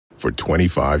For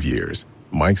 25 years,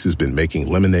 Mike's has been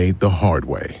making lemonade the hard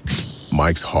way.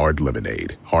 Mike's Hard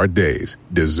Lemonade. Hard days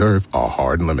deserve a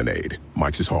hard lemonade.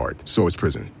 Mike's is hard, so is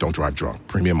prison. Don't drive drunk.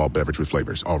 Premium malt beverage with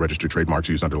flavors. All registered trademarks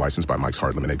used under license by Mike's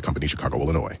Hard Lemonade Company, Chicago,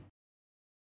 Illinois.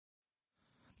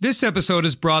 This episode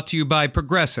is brought to you by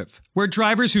Progressive, where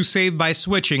drivers who save by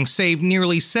switching save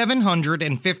nearly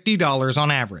 $750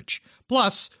 on average.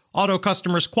 Plus, auto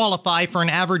customers qualify for an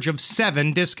average of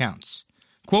 7 discounts.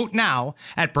 Quote now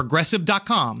at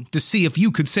Progressive.com to see if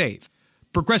you could save.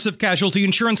 Progressive Casualty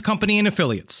Insurance Company and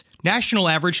Affiliates. National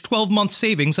average 12-month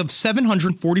savings of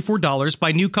 $744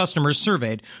 by new customers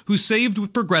surveyed who saved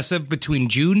with Progressive between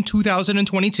June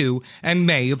 2022 and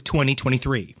May of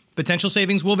 2023. Potential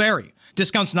savings will vary.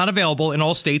 Discounts not available in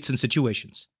all states and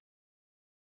situations.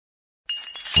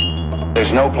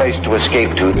 There's no place to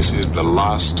escape to. This is the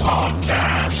last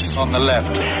podcast. On the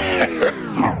left.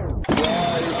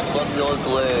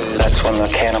 That's when the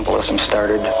cannibalism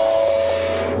started.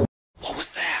 What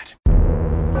was that?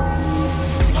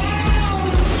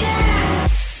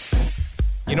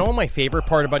 You know what my favorite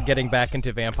part about getting back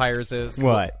into vampires is?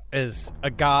 What? Is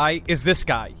this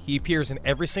guy. He appears in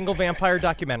every single vampire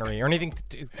documentary or anything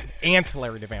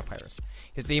ancillary to vampires.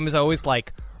 His name is always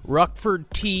like Ruckford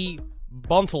T.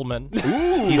 Buntleman.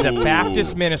 Ooh. He's a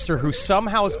Baptist minister who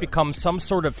somehow has become some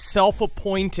sort of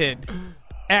self-appointed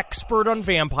expert on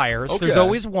vampires. Okay. There's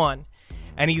always one.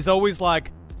 And he's always like,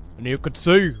 and you could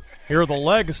see here the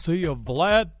legacy of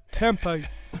Vlad Tempe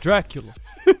Dracula.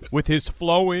 With his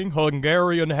flowing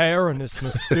Hungarian hair and his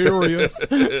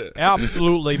mysterious,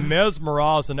 absolutely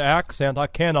mesmerizing accent, I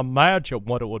can't imagine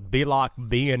what it would be like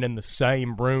being in the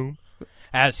same room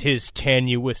as his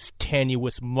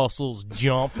tenuous muscles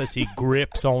jump as he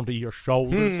grips onto your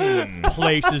shoulders,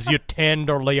 places you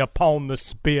tenderly upon the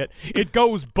spit. It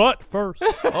goes butt first,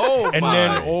 and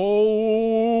then,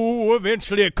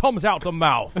 eventually it comes out the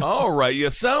mouth. All right, you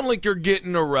sound like you're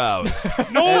getting aroused.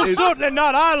 No, certainly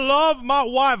not. I love my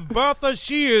wife, Bertha.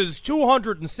 She is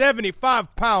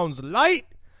 275 pounds light.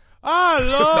 I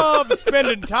love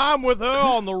spending time with her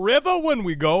on the river when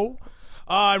we go.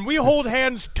 And we hold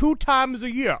hands 2 times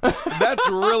a year.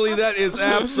 That is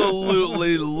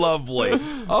absolutely lovely.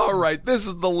 All right, this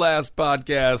is the last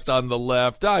podcast on the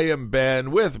left. I am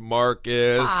Ben with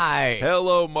Marcus. Hi.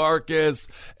 Hello, Marcus.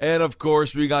 And, of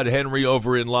course, we got Henry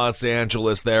over in Los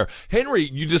Angeles there. Henry,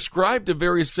 you described a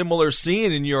very similar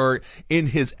scene in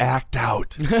his Act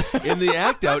Out. In the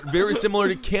Act Out, very similar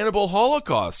to Cannibal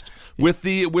Holocaust, with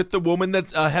the woman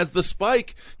that has the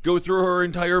spike go through her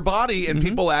entire body, and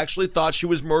people actually thought she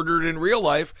was murdered in real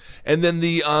life, and then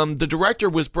the director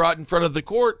was brought in front of the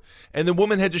court, and the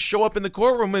woman had to show up in the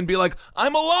courtroom and be like,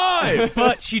 I'm alive!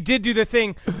 But she did do the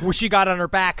thing where she got on her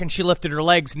back and she lifted her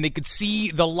legs and they could see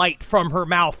the light from her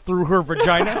mouth through her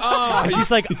vagina. And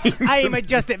she's like, I'm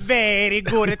just a very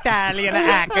good Italian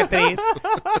actress.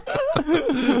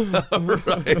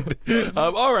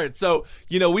 All right, so,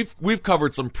 we've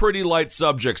covered some pretty light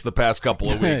subjects the past couple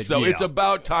of weeks, so it's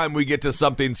about time we get to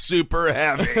something super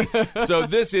heavy. So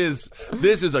this is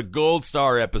a gold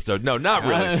star episode. No, not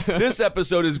really. This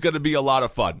episode is going to be a lot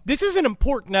of fun. This is an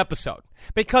important episode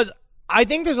because I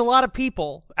think there's a lot of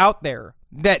people out there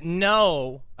that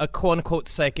know a quote-unquote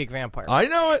psychic vampire. I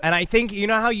know it. And I think, you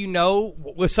know how you know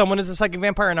if someone is a psychic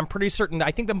vampire, and I'm pretty certain,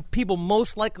 I think the people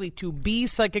most likely to be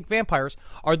psychic vampires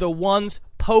are the ones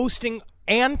posting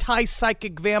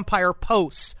anti-psychic vampire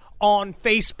posts on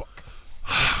Facebook.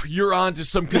 You're on to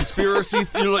some conspiracy.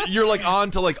 You're like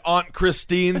on to like Aunt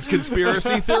Christine's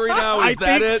conspiracy theory now. Is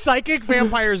that it? I think psychic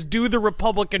vampires do the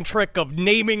Republican trick of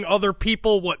naming other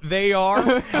people what they are.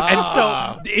 And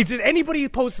so it's just anybody who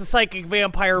posts a psychic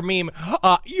vampire meme,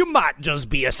 you might just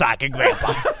be a psychic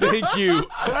vampire. Thank you,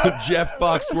 Jeff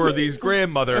Foxworthy's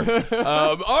grandmother.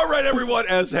 All right, everyone.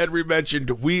 As Henry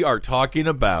mentioned, we are talking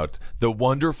about the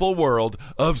wonderful world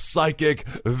of psychic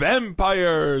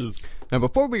vampires. Now,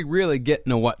 before we really get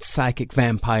into what psychic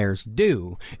vampires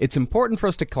do, it's important for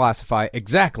us to classify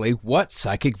exactly what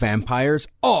psychic vampires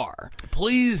are.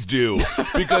 Please do.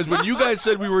 Because when you guys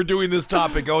said we were doing this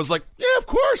topic, I was like, yeah, of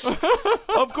course.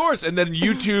 Of course. And then a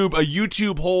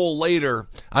YouTube hole later,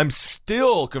 I'm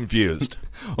still confused.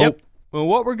 Yep. Well,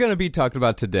 what we're going to be talking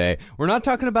about today, we're not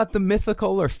talking about the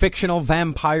mythical or fictional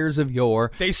vampires of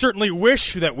yore. They certainly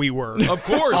wish that we were. Of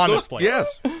course. Honestly.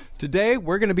 Yes. Today,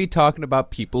 we're going to be talking about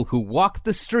people who walk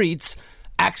the streets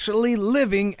actually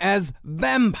living as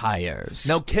vampires.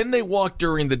 Now, can they walk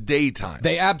during the daytime?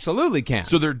 They absolutely can.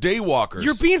 So they're day walkers.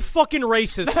 You're being fucking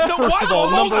racist, first of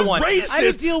all, number one. Racist. I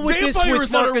had to deal with this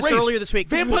with Marcus earlier this week.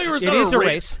 Vampire is not a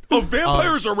race. Oh,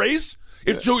 vampire is a race?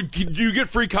 So do you get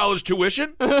free college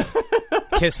tuition?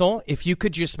 Kissel, if you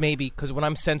could just maybe, because what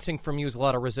I'm sensing from you is a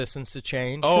lot of resistance to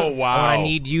change. Oh, wow. And what I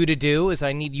need you to do is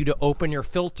I need you to open your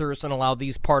filters and allow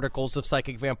these particles of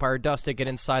psychic vampire dust to get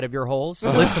inside of your holes.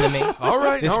 Listen to me. All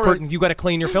right, You got to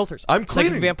clean your filters. I'm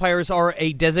cleaning. Psychic vampires are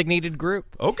a designated group.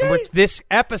 Okay. Which this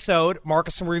episode,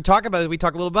 Marcus, and we're going to talk about it. We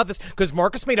talk a little about this because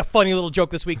Marcus made a funny little joke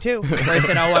this week, too, where I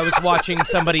said, I was watching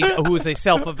somebody who is a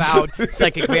self-avowed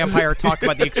psychic vampire talk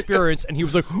about the experience, and he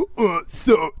was like,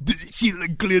 so did she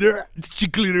glitter? Did she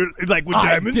glitter like with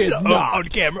diamonds on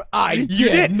camera? You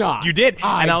did not. You did.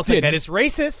 And I was like, that is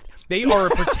racist. They are a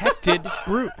protected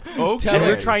group. Okay.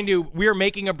 And we're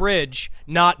making a bridge,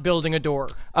 not building a door.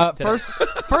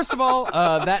 First of all,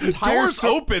 that entire Door's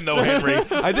open, though, Henry.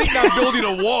 I think not building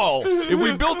a wall. If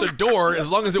we built a door,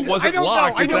 as long as it wasn't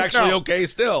locked, it's actually okay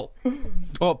still.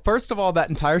 Well, first of all, that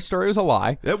entire story was a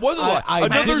lie. It was a lie.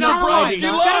 Another Zabrowski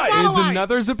lie. It's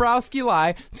another Zabrowski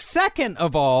lie. Second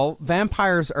of all,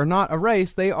 vampires are not a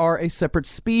race. They are a separate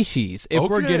species, if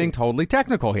we're getting totally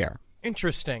technical here.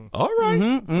 Interesting. All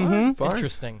right. Fine.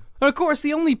 Interesting. Of course,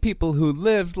 the only people who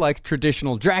lived like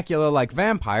traditional Dracula-like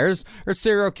vampires are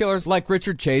serial killers like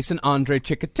Richard Chase and Andre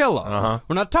Chikatilo.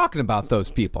 We're not talking about those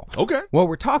people. Okay. What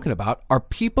we're talking about are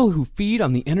people who feed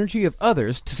on the energy of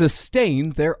others to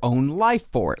sustain their own life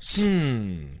force.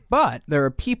 But there are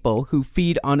people who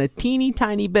feed on a teeny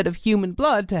tiny bit of human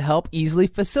blood to help easily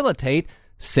facilitate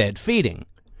said feeding.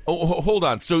 Oh, hold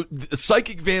on. So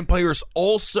psychic vampires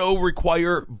also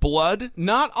require blood?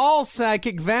 Not all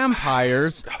psychic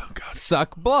vampires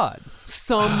suck blood.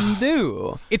 Some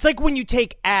do. It's like when you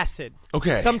take acid.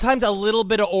 Okay. Sometimes a little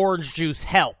bit of orange juice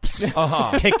helps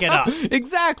kick it up.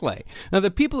 Exactly. Now,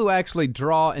 the people who actually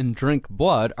draw and drink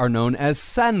blood are known as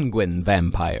sanguine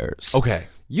vampires. Okay.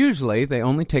 Usually, they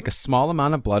only take a small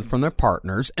amount of blood from their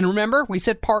partners. And remember, we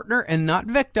said partner and not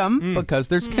victim because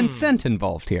there's consent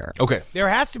involved here. Okay. There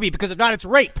has to be, because if not, it's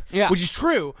rape. Yeah. Which is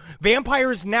true.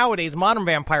 Vampires nowadays, modern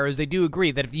vampires, they do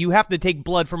agree that if you have to take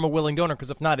blood from a willing donor, because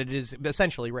if not, it is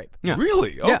essentially rape. Yeah.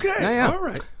 Really? Yeah. Okay. Yeah. All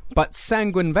right. But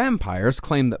sanguine vampires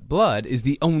claim that blood is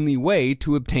the only way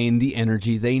to obtain the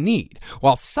energy they need,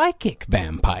 while psychic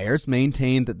vampires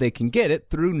maintain that they can get it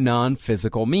through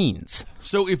non-physical means.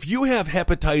 So if you have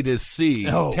hepatitis C,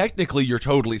 technically you're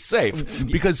totally safe,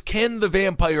 because can the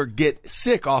vampire get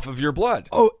sick off of your blood?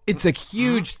 Oh, it's a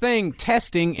huge thing,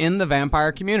 testing in the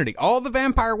vampire community. All the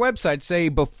vampire websites say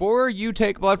before you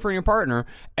take blood from your partner,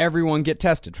 everyone get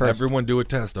tested first. Everyone do a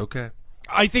test, okay.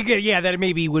 I think that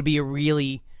maybe would be a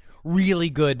really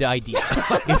good idea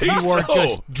if you weren't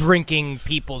just drinking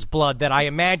people's blood. That I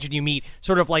imagine you meet,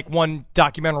 sort of like one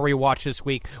documentary we watched this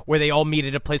week where they all meet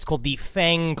at a place called the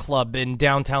Fang Club in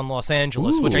downtown Los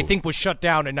Angeles, which I think was shut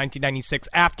down in 1996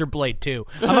 after Blade 2.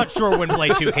 I'm not sure when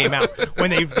Blade 2 came out, when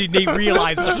they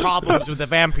realized the problems with the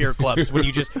vampire clubs, when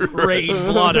you just raise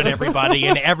blood on everybody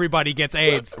and everybody gets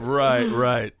AIDS.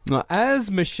 Right. Now, as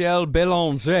Michel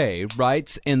Belanger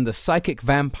writes in the Psychic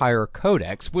Vampire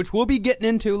Codex, which we'll be getting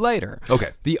into later,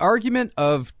 Okay. the argument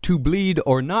of to bleed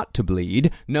or not to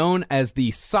bleed, known as the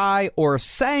Psi or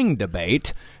Sang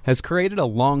debate, has created a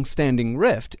long-standing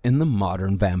rift in the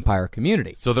modern vampire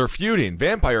community. So they're feuding.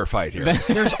 Vampire fight here.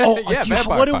 There's vampire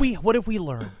what fight. have we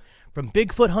learned from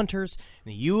Bigfoot hunters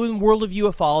and the world of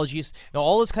ufologies and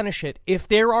all this kind of shit? If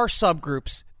there are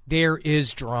subgroups, there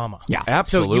is drama. Yeah,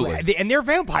 absolutely. And they're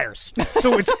vampires,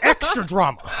 so it's extra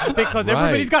drama because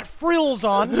everybody's got frills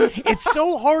on. It's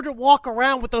so hard to walk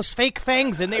around with those fake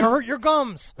fangs, and they hurt your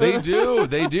gums. They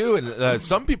do. And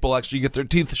some people actually get their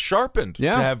teeth sharpened to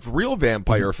have real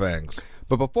vampire fangs.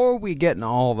 But before we get into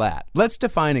all that, let's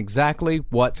define exactly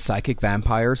what psychic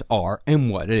vampires are and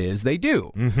what it is they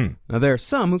do. Now, there are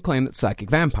some who claim that psychic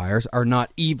vampires are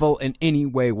not evil in any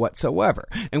way whatsoever,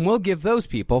 and we'll give those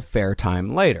people fair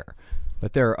time later.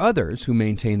 But there are others who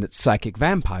maintain that psychic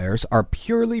vampires are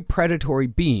purely predatory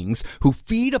beings who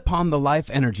feed upon the life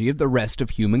energy of the rest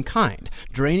of humankind,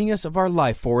 draining us of our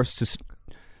life force to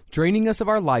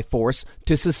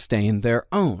sustain their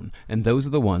own. And those are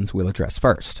the ones we'll address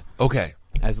first. Okay.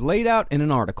 As laid out in an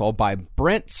article by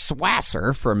Brent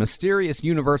Swasser for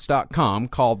MysteriousUniverse.com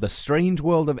called The Strange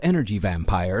World of Energy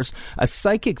Vampires, a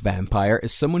psychic vampire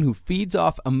is someone who feeds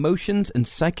off emotions and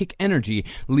psychic energy,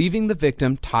 leaving the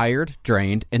victim tired,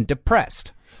 drained, and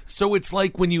depressed. So it's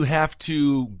like when you have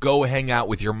to go hang out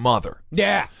with your mother.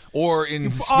 Yeah. Or in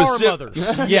Our specific...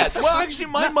 mothers. Yes. Well, actually,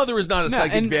 my mother is not a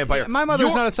psychic vampire. My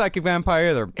mother's not a psychic vampire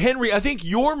either. Henry, I think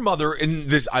your mother, in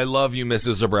this, I love you,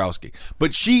 Mrs. Zabrowski,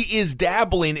 but she is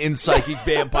dabbling in psychic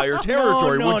vampire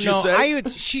territory, wouldn't you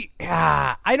say?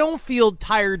 I don't feel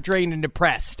tired, drained, and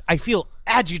depressed. I feel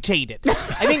agitated.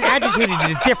 I think agitated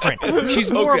is different.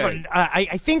 She's more of an.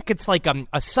 I think it's like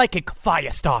a psychic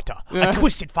fire starter, a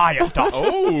twisted fire starter.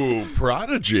 Oh,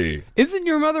 prodigy! Isn't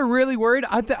your mother really worried?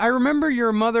 I remember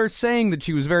your mother saying that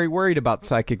she was very worried about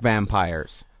psychic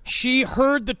vampires. She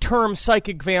heard the term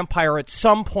psychic vampire at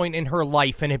some point in her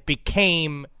life, and it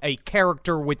became a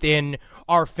character within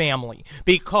our family.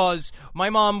 Because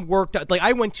my mom worked, like,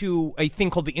 I went to a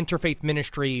thing called the Interfaith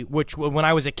Ministry, which when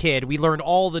I was a kid, we learned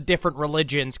all the different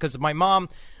religions, because my mom...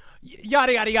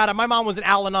 Yada, yada, yada. My mom was an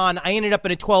Al-Anon. I ended up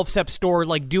in a 12-step store,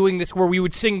 like, doing this where we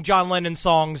would sing John Lennon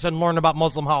songs and learn about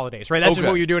Muslim holidays, right? That's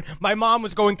what you're doing. My mom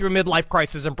was going through a midlife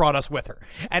crisis and brought us with her.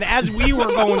 And as we were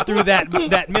going through that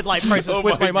midlife crisis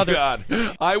with my mother... God.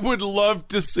 I would love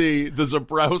to see the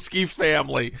Zabrowski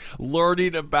family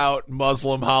learning about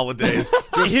Muslim holidays.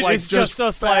 Just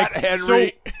us, like,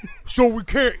 Henry. So we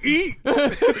can't eat in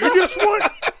this one?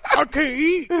 I can't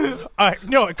eat.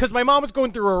 No, because my mom was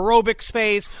going through her aerobics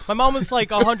phase. My mom was like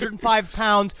 105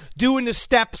 pounds, doing the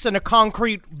steps in a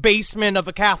concrete basement of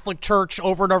a Catholic church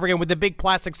over and over again with the big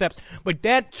plastic steps. But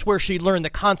that's where she learned the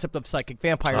concept of psychic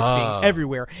vampires being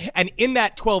everywhere. And in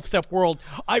that 12-step world,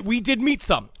 we did meet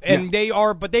some, and they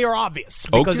are obvious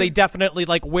because they definitely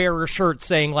like wear a shirt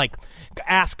saying like,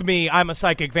 "Ask me, I'm a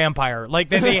psychic vampire." Like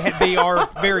they are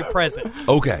very present.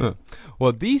 Okay.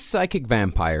 Well, these psychic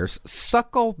vampires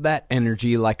suckle that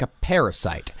energy like a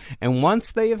parasite, and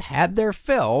once they have had their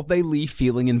fill, they leave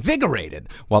feeling invigorated,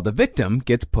 while the victim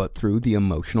gets put through the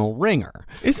emotional ringer.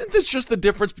 Isn't this just the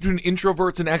difference between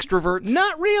introverts and extroverts?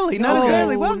 Not really, not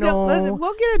exactly. We'll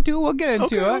get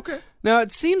into it. Okay. Now,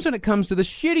 it seems when it comes to the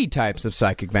shitty types of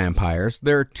psychic vampires,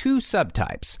 there are two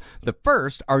subtypes. The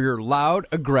first are your loud,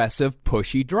 aggressive,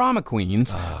 pushy drama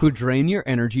queens who drain your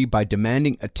energy by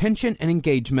demanding attention and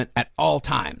engagement at all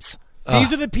times.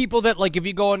 These are the people that, like, if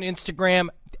you go on Instagram,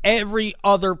 every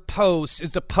other post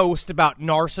is a post about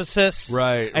narcissists.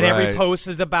 Right, and every post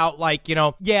is about, like, you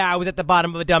know, I was at the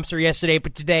bottom of a dumpster yesterday,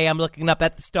 but today I'm looking up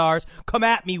at the stars. Come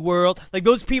at me, world. Like,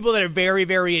 those people that are very,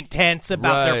 very intense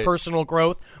about their personal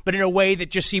growth, but in a way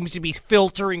that just seems to be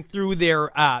filtering through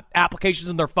their applications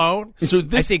on their phone. So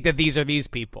I think that these are these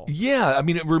people. Yeah, I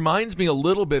mean, it reminds me a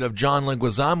little bit of John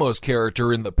Leguizamo's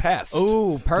character in The Pest.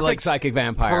 Ooh, perfect psychic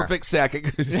vampire. Perfect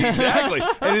psychic. Exactly.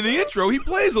 And in the intro, he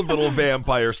plays a little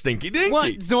vampire Stinky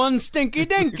Dinky. One Stinky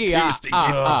Dinky.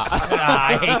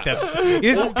 I hate this.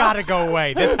 This has got to go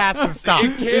away. This has to stop.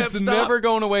 It's never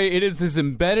going away. It is as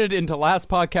embedded into Last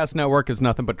Podcast Network as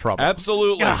nothing but trouble.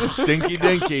 Absolutely. Stinky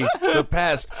Dinky, The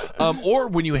Pest. Or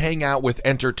when you hang out with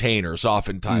entertainers,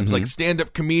 oftentimes, like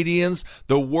stand-up comedians,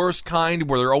 the worst kind,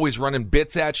 where they're always running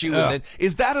bits at you. And then,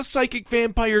 is that a psychic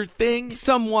vampire thing?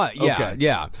 Somewhat,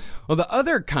 yeah. Well, the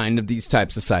other kind of these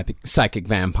types of psychic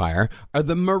vampire are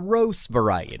the morose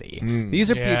variety. These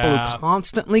are people who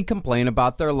constantly complain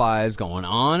about their lives, going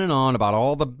on and on about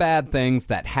all the bad things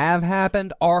that have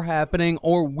happened, are happening,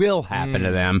 or will happen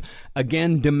to them,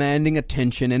 again demanding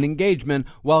attention and engagement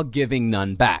while giving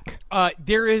none back.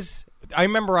 I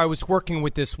remember I was working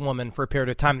with this woman for a period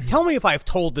of time. Tell me if I've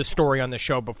told this story on the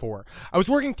show before. I was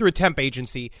working through a temp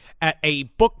agency at a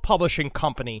book publishing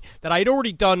company that I had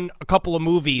already done a couple of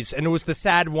movies, and it was the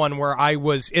sad one where I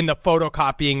was in the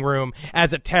photocopying room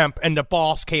as a temp, and the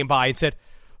boss came by and said,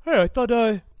 "Hey, I thought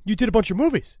you did a bunch of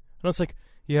movies." And I was like,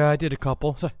 "Yeah, I did a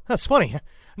couple." So, "That's funny.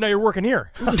 Now you're working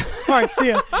here." All right, see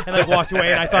ya. And I walked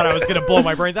away, and I thought I was going to blow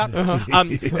my brains out.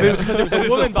 It was because there was a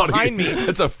woman behind me.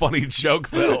 That's a funny joke,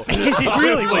 though. It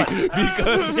really was.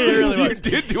 Because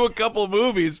you did do a couple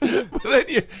movies, but then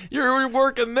you were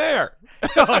working there.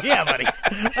 Oh, yeah, buddy.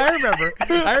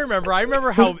 I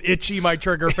remember how itchy my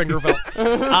trigger finger felt.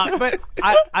 But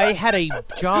I had a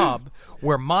job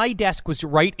where my desk was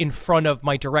right in front of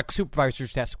my direct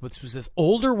supervisor's desk, which was this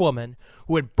older woman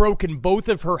who had broken both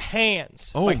of her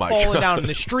hands by falling down in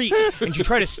the street. And she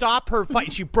tried to stop her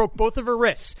fight. She broke both of her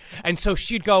wrists. And so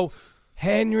she'd go,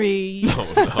 "Henry,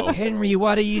 Henry,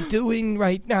 what are you doing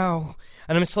right now?"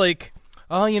 And I'm just like,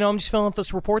 "Oh, I'm just filling out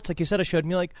those reports like you said I should." And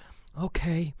you're like,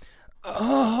 "Okay."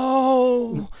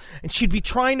 "Oh," and she'd be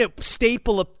trying to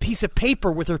staple a piece of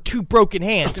paper with her two broken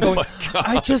hands, going,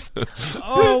 I just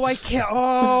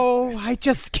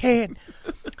can't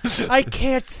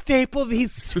staple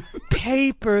these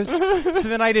papers." So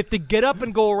then I'd have to get up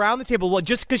and go around the table,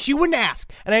 just because she wouldn't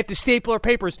ask, and I had to staple her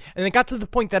papers, and it got to the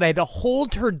point that I had to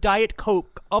hold her Diet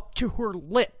Coke up to her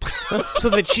lips so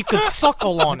that she could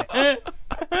suckle on it.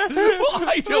 Well,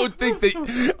 I don't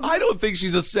think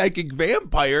she's a psychic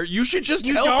vampire. You should just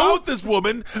help out this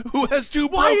woman who has two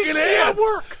broken hands. Why is she at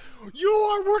work? You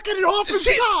are working an office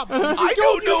job. I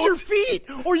don't don't know use your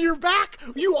feet or your back.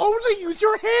 You only use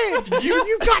your hands.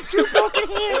 You've got 2 broken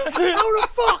hands. How the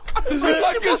fuck are you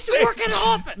I'm supposed just to saying, work in an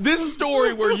office? this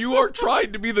story where you are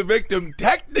trying to be the victim,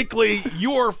 technically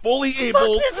you are fully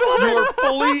able, this woman. you are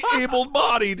fully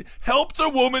able-bodied. Help the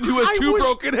woman who has I 2 was-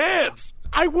 broken hands.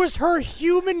 I was her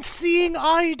human seeing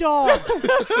eye dog.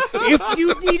 If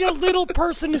you need a little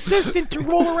person assistant to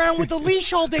roll around with a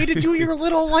leash all day to do your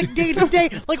little like day to day,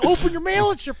 like open your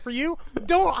mail and shit for you,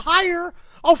 don't hire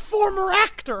a former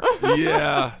actor.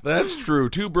 Yeah, that's true.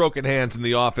 2 broken hands in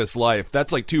the office life.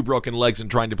 That's like 2 broken legs in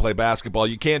trying to play basketball.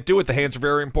 You can't do it. The hands are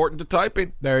very important to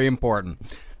typing. Very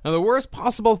important. Now, the worst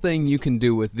possible thing you can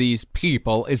do with these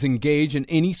people is engage in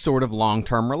any sort of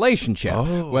long-term relationship,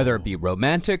 whether it be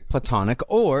romantic, platonic,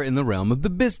 or in the realm of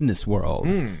the business world.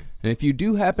 And if you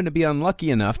do happen to be unlucky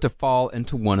enough to fall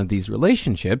into one of these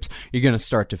relationships, you're going to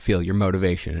start to feel your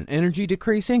motivation and energy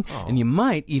decreasing, and you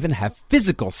might even have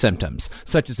physical symptoms,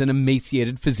 such as an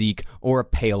emaciated physique or a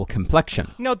pale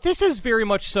complexion. Now, this is very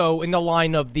much so in the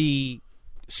line of the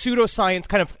pseudoscience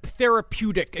kind of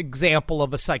therapeutic example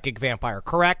of a psychic vampire,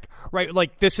 correct? Right?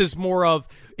 Like, this is more of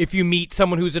if you meet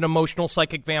someone who's an emotional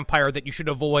psychic vampire that you should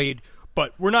avoid,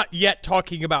 but we're not yet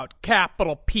talking about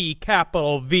capital P,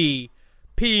 capital V,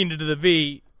 P into the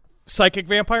V, psychic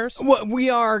vampires? Well, we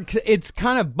are. It's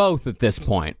kind of both at this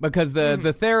point because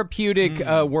the therapeutic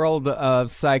world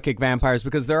of psychic vampires.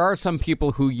 Because there are some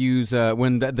people who use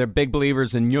when they're big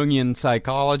believers in Jungian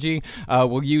psychology,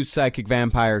 will use psychic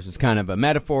vampires as kind of a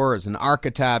metaphor, as an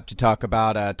archetype to talk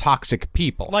about toxic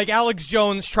people. Like Alex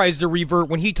Jones tries to revert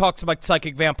when he talks about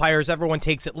psychic vampires. Everyone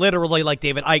takes it literally, like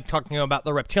David Icke talking about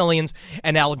the reptilians,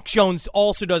 and Alex Jones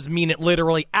also does mean it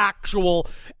literally. Actual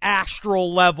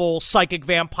astral level psychic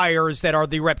vampires that are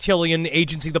the reptilian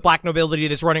agency, the black nobility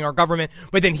that's running our government.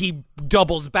 But then he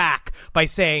doubles back by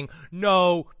saying,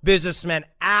 no, businessmen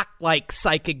act like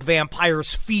psychic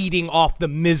vampires feeding off the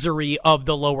misery of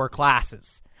the lower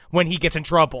classes when he gets in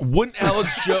trouble. Wouldn't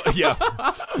Alex Jones, yeah,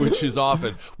 which is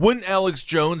often, wouldn't Alex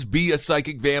Jones be a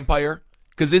psychic vampire?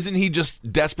 Because isn't he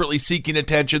just desperately seeking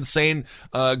attention, saying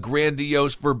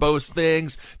grandiose, verbose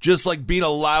things, just like being a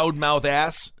loudmouth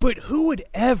ass? But who would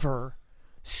ever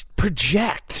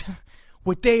project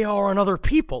what they are on other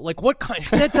people? Like, what kind?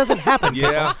 That doesn't happen.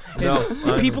 Yeah, Kissel.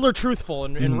 no, People are truthful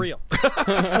and real.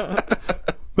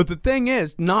 But the thing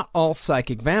is, not all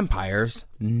psychic vampires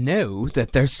know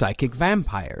that they're psychic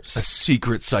vampires. A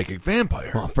secret psychic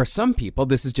vampire. Well, for some people,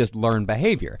 this is just learned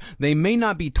behavior. They may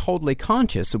not be totally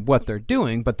conscious of what they're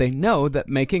doing, but they know that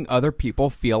making other people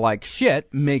feel like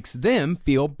shit makes them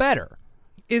feel better.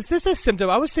 Is this a symptom?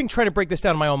 I was trying to break this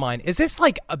down in my own mind. Is this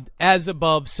like as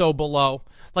above, so below?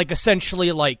 Like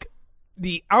essentially like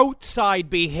the outside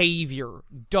behavior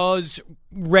does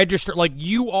register, like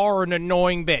you are an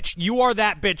annoying bitch. You are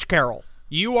that bitch, Carol.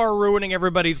 You are ruining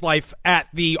everybody's life at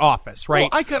the office, right?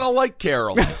 Well, I kind of like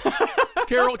Carol.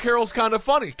 Carol's kind of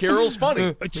funny. Carol's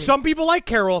funny. Some people like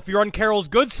Carol if you're on Carol's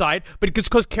good side, but it's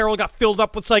because Carol got filled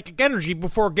up with psychic energy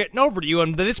before getting over to you,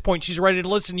 and at this point she's ready to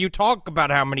listen to you talk about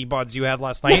how many buds you had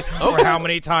last night, or how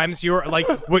many times you're like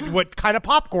what kind of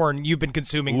popcorn you've been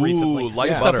consuming recently.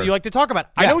 Light Stuff butter. that you like to talk about.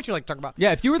 I know what you like to talk about.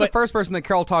 Yeah, if you were the first person that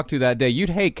Carol talked to that day, you'd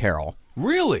hate Carol.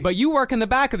 Really? But you work in the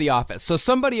back of the office, so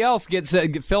somebody else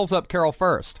fills up Carol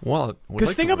first. Well,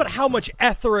 Because think about how much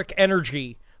etheric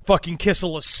energy fucking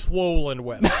Kissel is swollen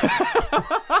with.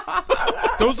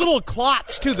 Those little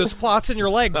clots, too, those clots in your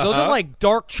legs, those are like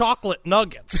dark chocolate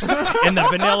nuggets and the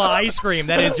vanilla ice cream.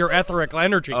 That is your etheric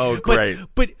energy. Oh, great.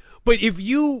 But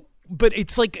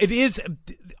it's like, it is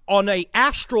on a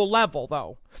astral level,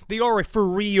 though. They are a for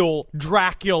real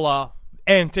Dracula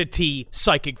entity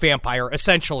psychic vampire,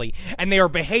 essentially, and they are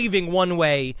behaving one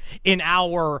way in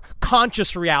our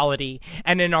conscious reality,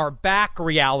 and in our back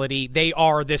reality they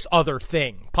are this other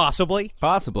thing. Possibly.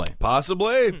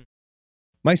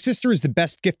 My sister is the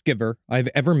best gift giver I've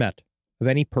ever met of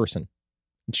any person.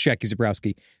 It's Jackie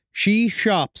Zabrowski. She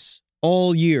shops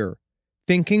all year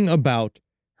thinking about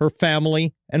her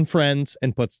family and friends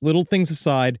and puts little things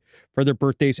aside for their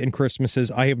birthdays and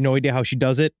Christmases. I have no idea how she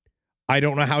does it. I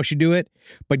don't know how she do it,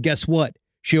 but guess what?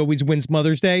 She always wins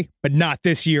Mother's Day, but not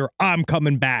this year. I'm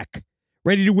coming back.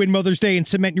 Ready to win Mother's Day and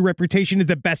cement your reputation as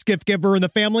the best gift giver in the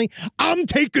family? I'm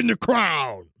taking the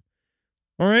crown.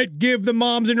 All right, give the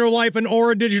moms in your life an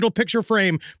Aura digital picture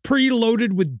frame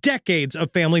preloaded with decades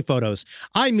of family photos.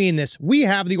 I mean this. We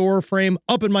have the Aura frame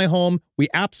up in my home. We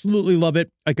absolutely love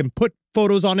it. I can put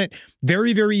photos on it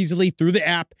very, very easily through the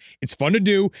app. It's fun to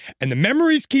do. And the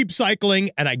memories keep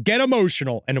cycling and I get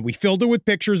emotional. And we filled it with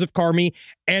pictures of Carmi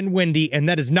and Wendy. And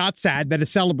that is not sad. That is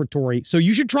celebratory. So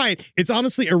you should try it. It's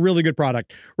honestly a really good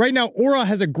product. Right now, Aura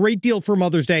has a great deal for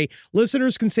Mother's Day.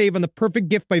 Listeners can save on the perfect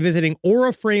gift by visiting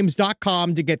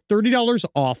auraframes.com to get $30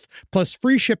 off plus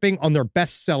free shipping on their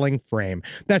best-selling frame.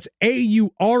 That's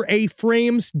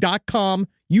AURAFrames.com.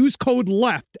 Use code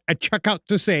LEFT at checkout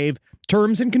to save.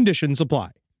 Terms and conditions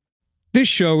apply. This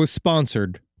show is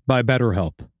sponsored by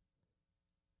BetterHelp. It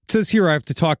says here I have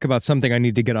to talk about something I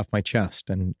need to get off my chest,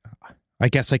 and I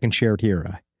guess I can share it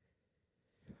here.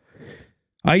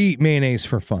 I eat mayonnaise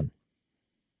for fun.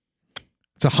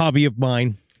 It's a hobby of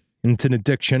mine, and it's an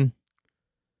addiction.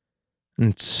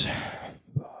 And it's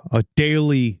a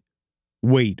daily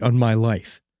weight on my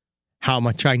life. How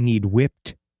much I need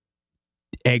whipped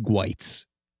egg whites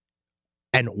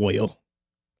and oil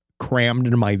crammed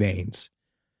into my veins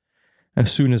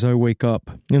as soon as I wake up.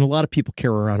 And a lot of people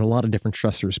carry around a lot of different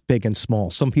stressors, big and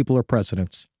small. Some people are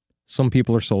presidents. Some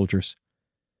people are soldiers.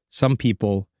 Some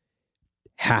people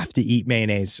have to eat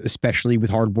mayonnaise, especially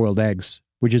with hard-boiled eggs,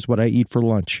 which is what I eat for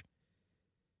lunch.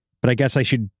 But I guess I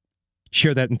should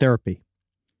share that in therapy,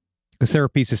 because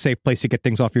therapy is a safe place to get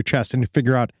things off your chest and to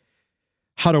figure out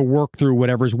how to work through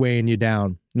whatever's weighing you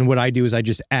down. And what I do is I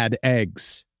just add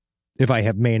eggs if I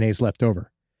have mayonnaise left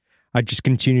over. I just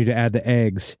continue to add the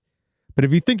eggs. But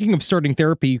if you're thinking of starting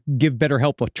therapy, give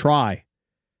BetterHelp a try.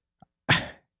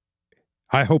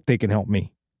 I hope they can help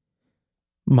me.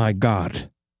 My God.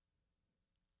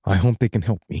 I hope they can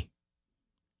help me.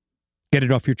 Get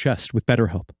it off your chest with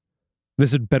BetterHelp.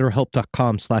 Visit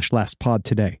BetterHelp.com/lastpod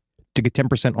today to get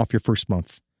 10% off your first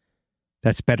month.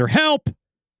 That's BetterHelp.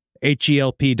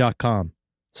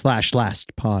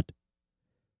 HELP.com/lastpod.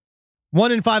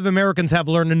 1 in 5 Americans have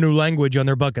learned a new language on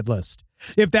their bucket list.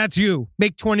 If that's you,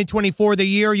 make 2024 the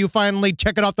year you finally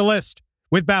check it off the list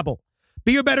with Babbel.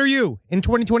 Be a better you in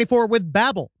 2024 with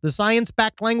Babbel, the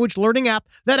science-backed language learning app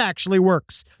that actually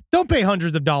works. Don't pay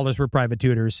hundreds of dollars for private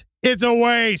tutors. It's a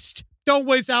waste. Don't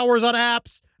waste hours on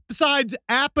apps. Besides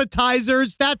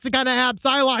appetizers, that's the kind of apps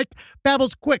I like.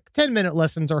 Babbel's quick 10-minute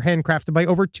lessons are handcrafted by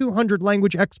over 200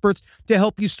 language experts to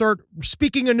help you start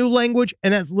speaking a new language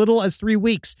in as little as 3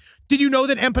 weeks. Did you know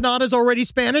that empanada is already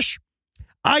Spanish?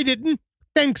 I didn't.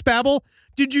 Thanks, Babbel.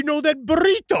 Did you know that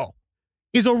burrito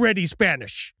is already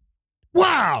Spanish?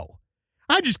 Wow.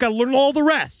 I just got to learn all the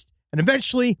rest. And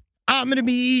eventually, I'm going to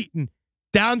be eating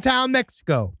downtown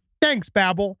Mexico. Thanks,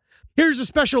 Babbel. Here's a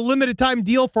special limited time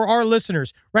deal for our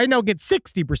listeners. Right now, get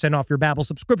 60% off your Babbel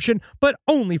subscription, but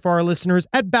only for our listeners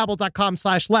at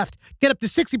Babbel.com/left. Get up to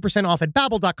 60% off at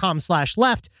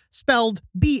Babbel.com/left, spelled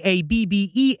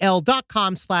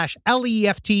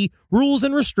BABBEL.com/LEFT. Rules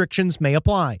and restrictions may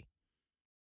apply.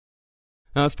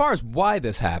 Now, as far as why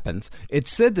this happens,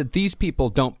 it's said that these people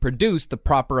don't produce the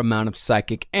proper amount of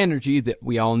psychic energy that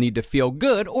we all need to feel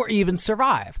good or even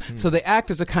survive. So they act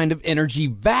as a kind of energy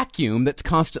vacuum that's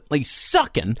constantly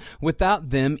sucking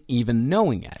without them even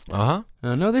knowing it. Uh-huh.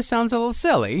 I know this sounds a little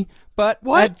silly, but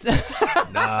What?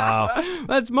 No.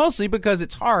 That's mostly because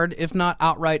it's hard, if not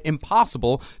outright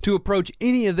impossible, to approach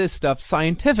any of this stuff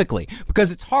scientifically, because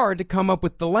it's hard to come up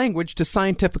with the language to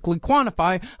scientifically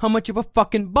quantify how much of a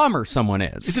fucking bummer someone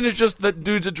is. Isn't it just that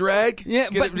dude's a drag? Yeah,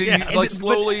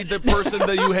 slowly the person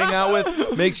that you hang out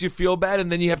with makes you feel bad,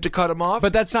 and then you have to cut him off?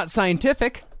 But that's not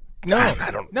scientific. No, I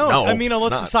don't no. know. I mean,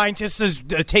 unless the It's not. scientist is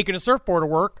taking a surfboard to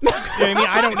work. You know what I mean?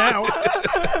 I don't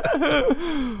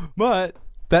know. But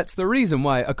that's the reason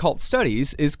why occult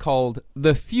studies is called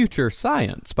the future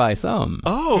science by some.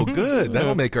 Oh, good.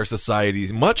 That'll make our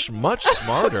society much, much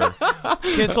smarter.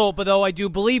 Kissel, but though I do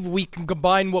believe we can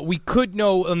combine what we could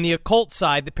know on the occult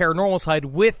side, the paranormal side,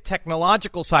 with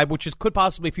technological side, which could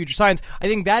possibly future science. I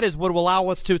think that is what will allow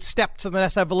us to step to the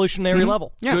next evolutionary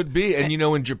level. Yeah. Could be. And,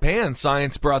 in Japan,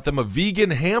 science brought them a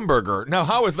vegan hamburger. Now,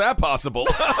 how is that possible?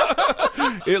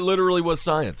 It literally was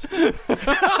science. It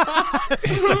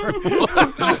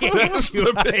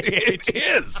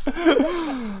is.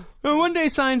 One day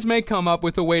science may come up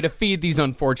with a way to feed these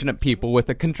unfortunate people with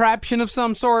a contraption of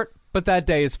some sort, but that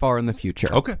day is far in the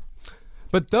future. Okay.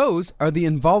 But those are the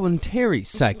involuntary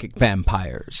psychic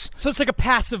vampires. So it's like a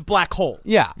passive black hole.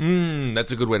 Yeah.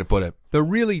 That's a good way to put it. The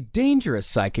really dangerous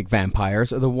psychic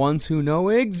vampires are the ones who know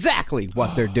exactly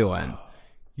what they're doing.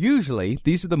 Usually,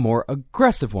 these are the more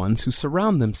aggressive ones who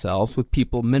surround themselves with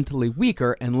people mentally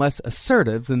weaker and less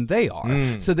assertive than they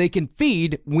are, so they can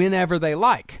feed whenever they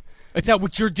like. Is that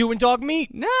what you're doing, dog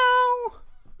meat? No,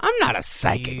 I'm not a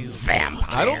psychic vampire.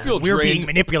 I don't feel We're drained. being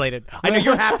manipulated. I know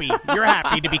you're happy. You're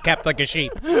happy to be kept like a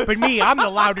sheep. But me, I'm the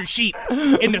loudest sheep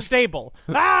in the stable.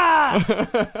 Ah!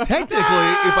 Technically,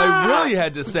 if I really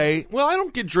had to say, well, I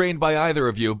don't get drained by either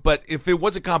of you, but if it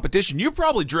was a competition, you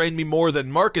probably drain me more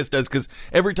than Marcus does, because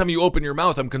every time you open your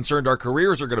mouth, I'm concerned our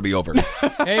careers are going to be over.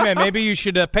 Hey, man, maybe you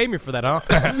should pay me for that, huh?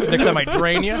 Next time I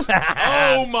drain you.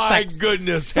 Oh, my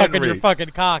goodness, Sucking Henry. your fucking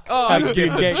cock. Oh, I'm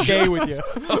getting gay with you.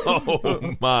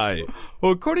 Oh, my.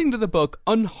 Well, according to the book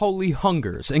Unholy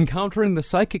Hungers, Encountering the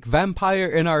Psychic Vampire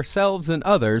in Ourselves and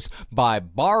Others by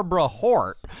Barbara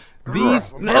Hort,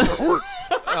 these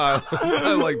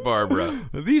I like Barbara.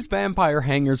 These vampire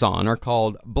hangers-on are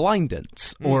called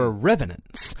blindants or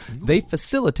revenants. They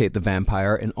facilitate the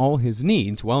vampire in all his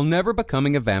needs while never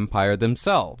becoming a vampire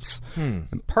themselves.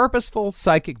 And purposeful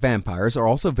psychic vampires are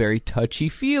also very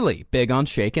touchy-feely, big on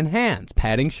shaking hands,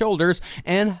 patting shoulders,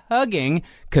 and hugging,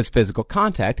 because physical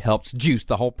contact helps juice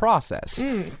the whole process.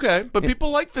 Okay, but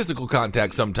people like physical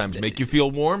contact sometimes. Make you feel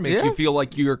warm, make you feel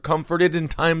like you're comforted in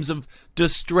times of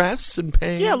distress and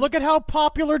pain. Yeah, look at how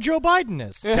popular Joe Biden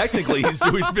is. Technically, he's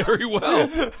doing very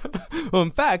well. Well,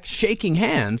 in fact, shaking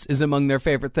hands is among their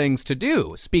favorite things to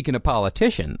do, speaking of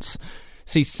politicians.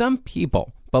 See, some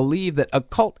people believe that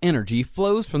occult energy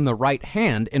flows from the right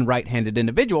hand in right-handed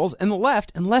individuals and the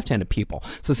left in left-handed people.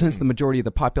 So since the majority of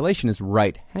the population is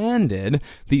right-handed,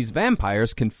 these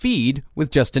vampires can feed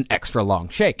with just an extra long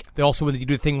shake. They also, when they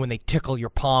do the thing when they tickle your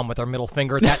palm with their middle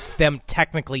finger, that's them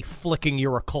technically flicking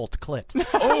your occult clit.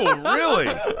 Oh, really?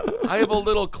 I have a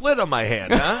little clit on my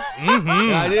hand, huh?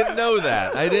 I didn't know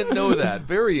that.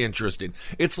 Very interesting.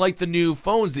 It's like the new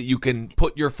phones that you can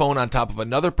put your phone on top of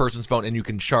another person's phone and you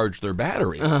can charge their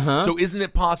battery. So isn't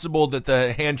it possible that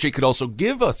the handshake could also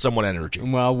give someone energy?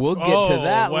 Well, we'll get to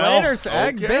that later.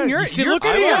 okay. Ben, you're look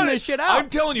at figuring him. this shit out. I'm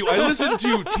telling you, I listened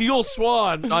to Teal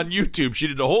Swan on YouTube. She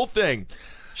did the whole thing.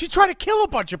 She's trying to kill a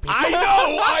bunch of people.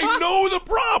 I know the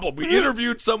problem. We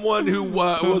interviewed someone who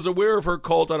was aware of her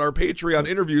cult on our Patreon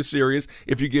interview series.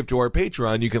 If you give to our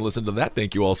Patreon, you can listen to that.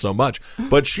 Thank you all so much.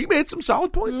 But she made some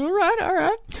solid points. All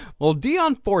right. Well,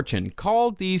 Dion Fortune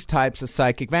called these types of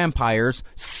psychic vampires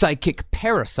psychic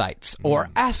parasites or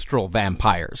astral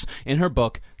vampires in her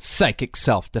book Psychic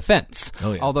Self-Defense.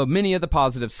 Oh, yeah. Although many of the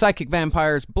positive psychic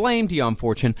vampires blame Dion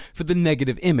Fortune for the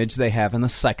negative image they have in the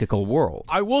psychical world.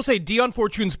 I will say Dion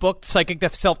Fortune's book, Psychic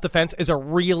Self-Defense, is a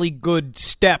really good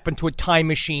step into a time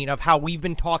machine of how we've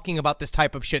been talking about this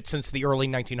type of shit since the early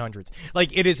 1900s.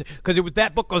 Like, it is, because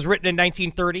that book was written in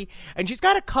 1930, and she's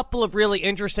got a couple of really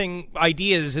interesting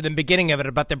ideas in the beginning of it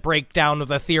about the breakdown of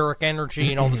etheric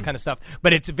energy and all this kind of stuff,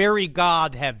 but it's very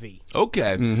God-heavy.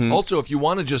 Okay. Also, if you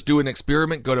want to just do an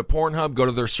experiment, go to Pornhub, go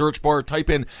to their search bar, type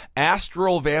in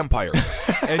astral vampires,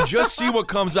 and just see what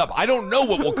comes up. I don't know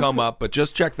what will come up, but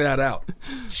just check that out.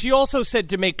 She also said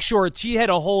to make sure, she had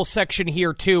a whole section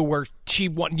here too where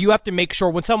you have to make sure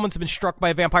when someone's been struck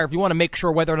by a vampire, if you want to make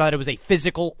sure whether or not it was a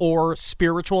physical or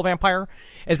spiritual vampire,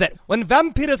 is that when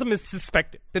vampirism is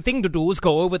suspected, the thing to do is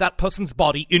go over that person's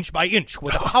body inch by inch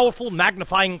with a powerful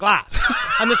magnifying glass.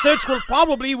 And the search will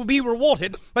probably be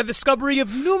rewarded by the discovery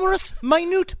of numerous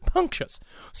minute punctures.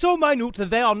 So minute that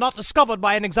they are not discovered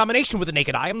by an examination with the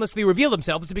naked eye unless they reveal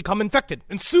themselves to become infected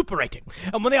and suppurating,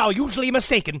 and when they are usually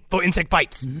mistaken for insect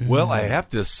bites. Well, I have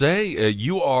to say,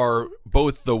 you are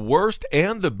both the worst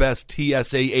and the best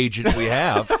TSA agent we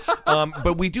have.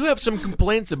 But we do have some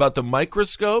complaints about the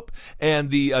microscope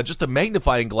and the just the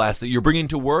magnifying glass that you're bringing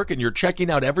to work, and you're checking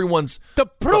out everyone's... The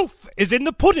proof is in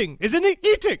the pudding, is in the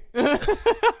eating.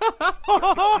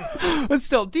 But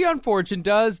still, Dion Fortune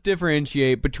does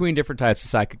differentiate between different types of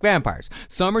psychic vampires.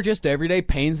 Some are just everyday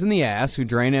pains in the ass who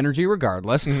drain energy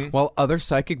regardless, while other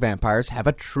psychic vampires have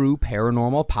a true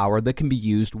paranormal power that can be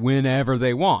used whenever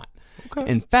they want. Okay.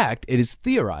 In fact, it is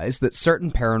theorized that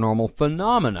certain paranormal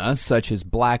phenomena, such as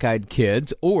black-eyed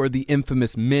kids or the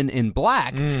infamous Men in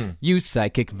Black, use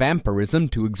psychic vampirism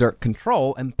to exert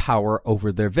control and power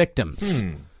over their victims.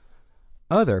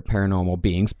 Other paranormal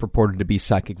beings purported to be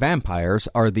psychic vampires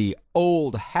are the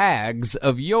old hags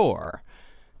of yore.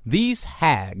 These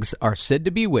hags are said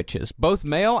to be witches, both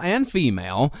male and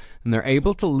female, and they're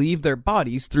able to leave their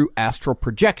bodies through astral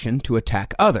projection to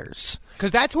attack others.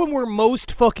 Because that's when we're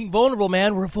most fucking vulnerable,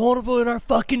 man. We're vulnerable in our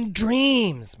fucking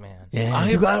dreams, man. Yeah.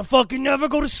 You gotta fucking never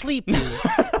go to sleep, dude.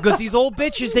 Because these old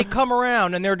bitches, they come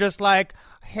around and they're just like,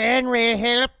 Henry,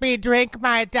 help me drink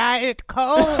my Diet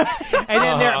Coke. And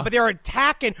then they're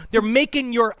attacking. They're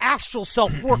making your astral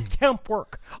self work temp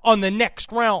work on the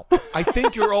next realm. I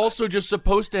think you're also just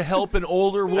supposed to help an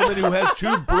older woman who has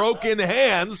 2 broken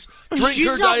hands drink She's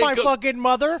her not Diet my Coke. fucking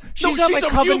mother. She's No, not she's my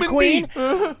a coven human queen.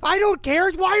 being. I don't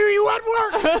care. Why are you at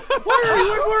work? Why are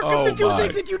you at work if the 2 my.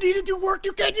 things that you need to do work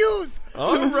you can use?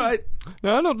 All right.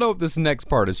 Now, I don't know if this next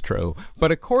part is true,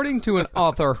 but according to an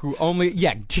author who only...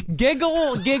 Yeah,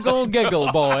 giggle, giggle,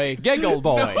 giggle, boy. Giggle,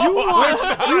 boy.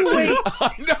 You wait.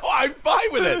 No, I'm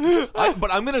fine with it.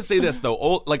 But I'm going to say this,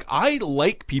 though. I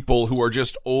like people who are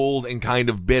just old and kind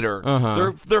of bitter.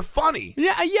 They're funny.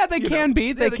 Yeah, they can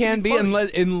be. They can be,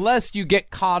 unless you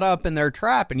get caught up in their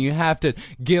trap and you have to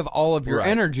give all of your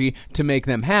energy to make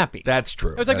them happy. That's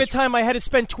true. It was like the time I had to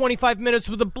spend 25 minutes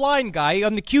with a blind guy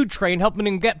on the Q train helping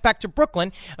him get back to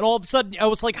Brooklyn, and all of a sudden I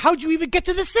was like, how'd you even get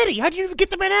to the city? How'd you even get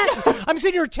to Manhattan? I'm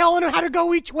sitting here telling him how to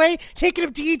go each way, taking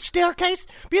him to each staircase,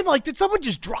 being like, did someone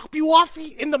just drop you off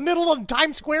in the middle of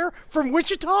Times Square from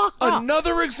Wichita?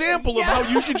 Another example of how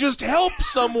you should just help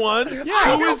someone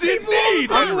who is in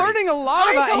need. I'm learning a lot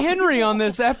about Henry on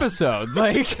this episode.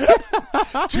 Like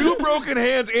 2 broken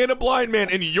hands and a blind man,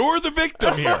 and you're the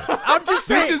victim here. I'm just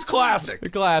saying. This is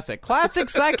classic. Classic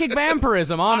psychic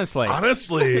vampirism, honestly.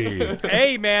 Honestly.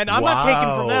 Hey, man, I'm not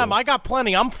taking from them. I got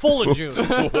plenty. I'm full of juice.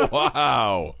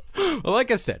 Wow. Well,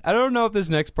 like I said, I don't know if this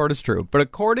next part is true, but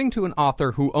according to an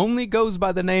author who only goes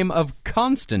by the name of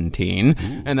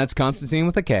Constantine, and that's Constantine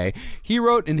with a K, he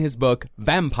wrote in his book,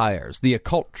 Vampires, The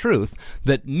Occult Truth,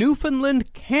 that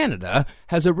Newfoundland, Canada,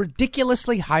 has a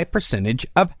ridiculously high percentage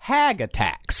of hag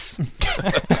attacks.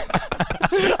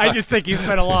 I just think he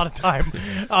spent a lot of time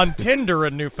on Tinder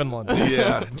in Newfoundland.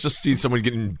 Yeah, just see someone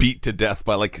getting beat to death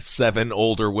by like 7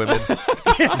 older women.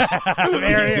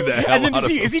 There he is. And then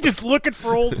is he just looking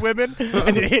for old women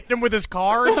and hitting them with his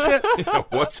car and shit?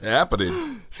 What's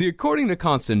happening? See, according to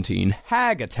Constantine,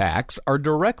 hag attacks are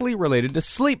directly related to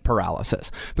sleep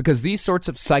paralysis because these sorts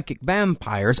of psychic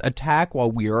vampires attack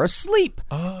while we are asleep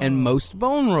and most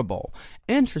vulnerable.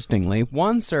 Interestingly,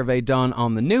 one survey done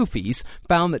on the Newfies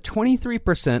found that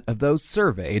 23% of those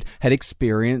surveyed had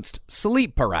experienced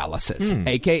sleep paralysis,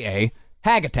 a.k.a.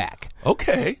 hag attack.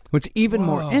 Okay. What's even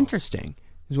more interesting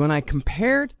is when I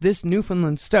compared this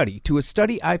Newfoundland study to a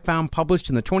study I found published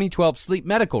in the 2012 Sleep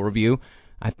Medical Review,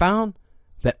 I found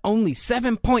that only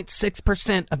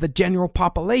 7.6% of the general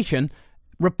population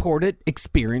reported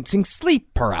experiencing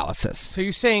sleep paralysis. So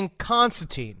you're saying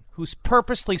Constantine, who's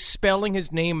purposely spelling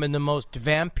his name in the most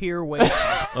vampire way,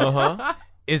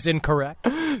 is incorrect?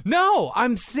 No,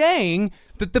 I'm saying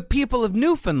that the people of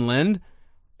Newfoundland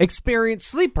experience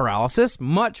sleep paralysis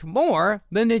much more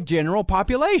than the general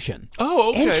population.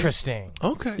 Oh, okay. Interesting.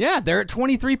 Okay. Yeah, they're at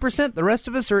 23%. The rest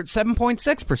of us are at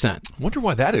 7.6%. Wonder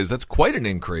why that is. That's quite an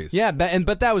increase. Yeah,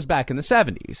 but that was back in the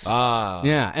 70s.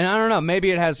 Yeah, and I don't know.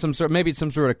 Maybe it has some sort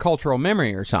of cultural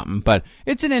memory or something. But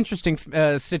it's an interesting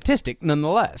statistic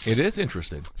nonetheless. It is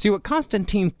interesting. See, what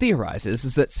Constantine theorizes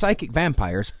is that psychic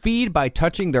vampires feed by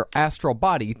touching their astral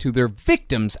body to their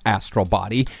victim's astral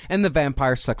body, and the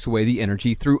vampire sucks away the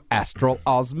energy through astral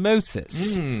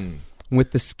osmosis.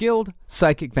 With the skilled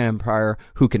psychic vampire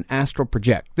who can astral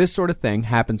project, this sort of thing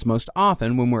happens most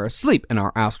often when we're asleep and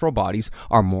our astral bodies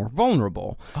are more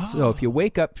vulnerable. So if you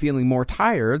wake up feeling more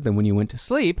tired than when you went to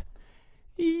sleep,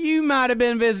 you might have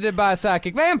been visited by a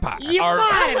psychic vampire. You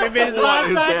might have been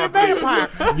a psychic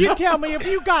vampire. You tell me, if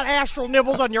you got astral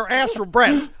nibbles on your astral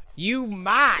breast, you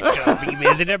might be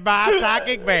visited by a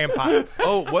psychic vampire.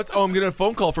 I'm getting a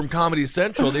phone call from Comedy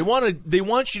Central. They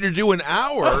want you to do an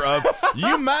hour of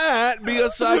you might be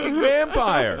a psychic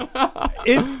vampire.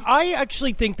 I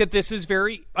actually think that this is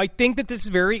very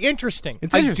interesting.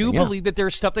 I do believe that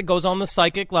there's stuff that goes on the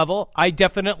psychic level. I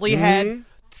definitely had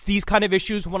these kind of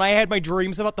issues when I had my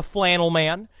dreams about the flannel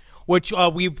man, which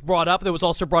we've brought up. That was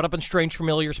also brought up in Strange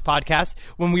Familiars podcast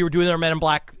when we were doing our Men in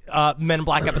Black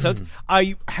episodes.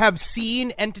 I have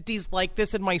seen entities like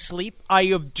this in my sleep. I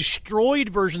have destroyed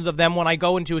versions of them when I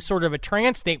go into a sort of a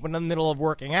trance state when I'm in the middle of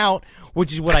working out,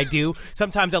 which is what I do.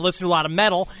 Sometimes I listen to a lot of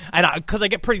metal, and because I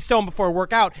get pretty stoned before I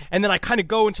work out, and then I kind of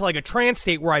go into like a trance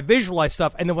state where I visualize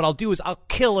stuff, and then what I'll do is I'll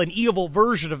kill an evil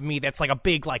version of me that's like a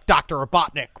big like Dr.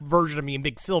 Robotnik version of me in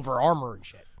big silver armor and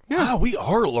shit. Yeah, we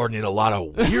are learning a lot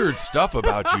of weird stuff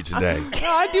about you today. No,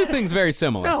 I do things very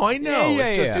similar. No, I know.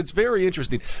 It's very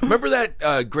interesting. Remember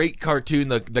that great cartoon,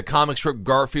 the comic strip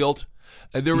Garfield?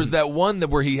 And there was that one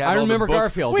where he had I all remember the books.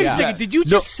 Garfield. Wait yeah. a second. Did you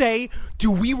just say,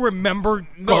 do we remember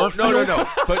Garfield? No.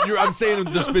 But I'm saying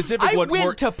the specific I one.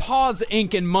 went to Paws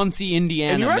Inc. in Muncie,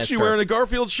 Indiana. and you're actually mister. wearing a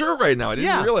Garfield shirt right now. I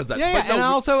didn't realize that. Yeah, But no, and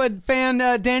also a fan,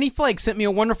 Danny Flake, sent me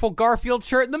a wonderful Garfield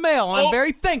shirt in the mail, and I'm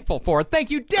very thankful for it.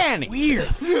 Thank you, Danny. Weird.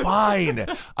 Fine.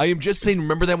 I am just saying,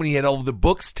 remember that when he had all of the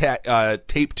books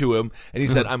taped to him, and he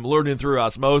said, I'm learning through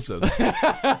osmosis.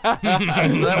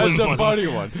 That was a funny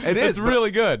one. It is. It's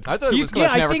really good. I thought it was Cliff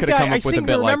I never think could have come I up with a seem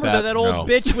bit to like remember that. that old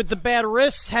bitch with the bad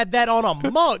wrists had that on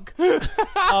a mug.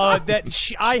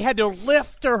 I had to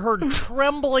lift her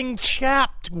trembling,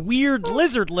 chapped, weird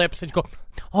lizard lips and go,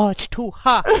 "Oh, it's too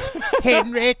hot.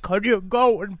 Henry, could you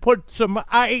go and put some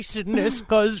ice in this?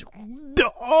 Because,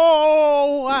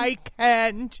 oh, I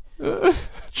can't."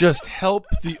 Just help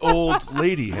the old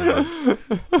lady, Henry.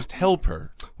 Just help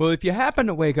her. Well, if you happen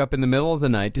to wake up in the middle of the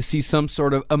night to see some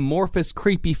sort of amorphous,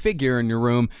 creepy figure in your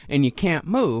room and you can't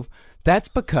move, that's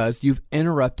because you've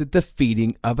interrupted the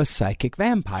feeding of a psychic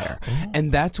vampire.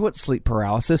 And that's what sleep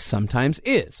paralysis sometimes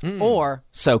is. Or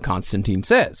so Constantine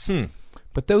says.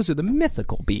 But those are the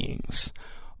mythical beings.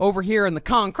 Over here in the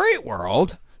concrete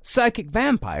world, psychic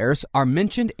vampires are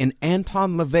mentioned in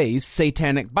Anton LaVey's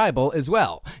Satanic Bible as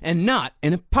well, and not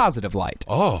in a positive light.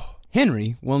 Oh.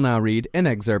 Henry will now read an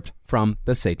excerpt from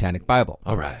the Satanic Bible.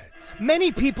 All right.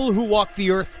 Many people who walk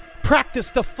the earth practice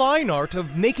the fine art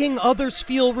of making others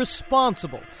feel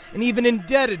responsible and even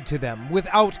indebted to them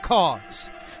without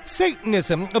cause.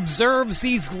 Satanism observes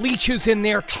these leeches in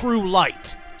their true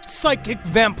light. Psychic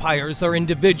vampires are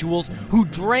individuals who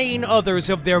drain others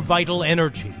of their vital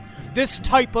energy. This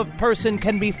type of person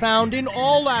can be found in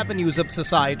all avenues of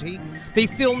society. They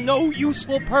fill no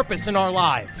useful purpose in our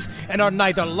lives and are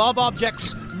neither love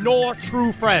objects nor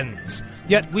true friends.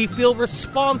 Yet we feel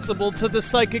responsible to the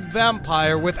psychic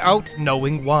vampire without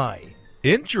knowing why.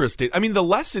 Interesting. I mean, the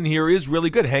lesson here is really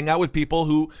good. Hang out with people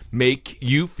who make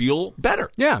you feel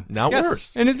better. Yeah. Not Yes.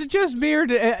 worse. And is it just me or,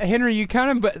 Henry,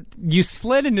 you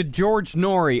slid into George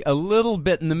Norrie a little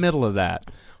bit in the middle of that?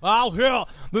 Well, yeah,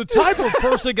 the type of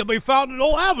person can be found in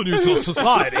all avenues of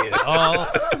society.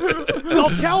 Now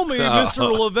tell me,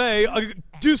 Mr. LaVey,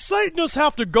 do Satanists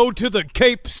have to go to the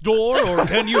Cape store, or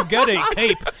can you get a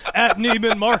cape at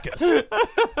Neiman Marcus?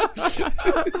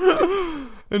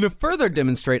 And to further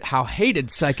demonstrate how hated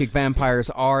psychic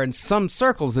vampires are in some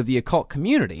circles of the occult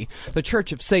community, the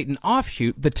Church of Satan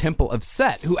offshoot, the Temple of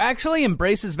Set, who actually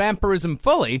embraces vampirism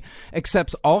fully,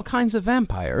 accepts all kinds of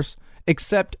vampires,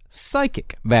 except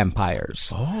psychic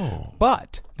vampires. Oh.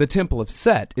 But the Temple of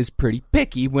Set is pretty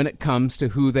picky when it comes to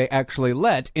who they actually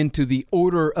let into the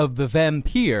Order of the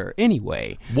Vampire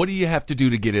anyway. What do you have to do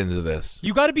to get into this?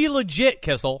 You got to be legit,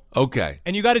 Kissel, Okay.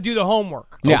 and you got to do the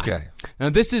homework. Yeah. Okay.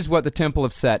 Now, this is what the Temple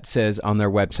of Set says on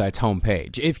their website's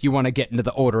homepage, if you want to get into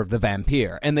the Order of the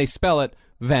Vampire. And they spell it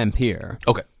vampire.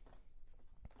 Okay.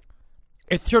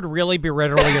 It should really be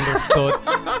readily understood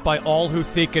by all who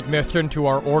seek admission to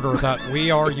our order that we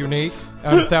are unique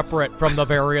and separate from the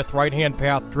various right-hand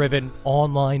path-driven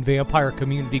online vampire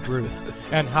community groups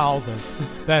and houses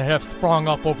that have sprung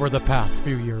up over the past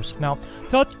few years. Now,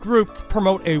 such groups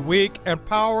promote a weak and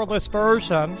powerless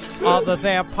version of the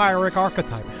vampiric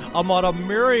archetype among a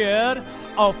myriad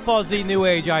of fuzzy New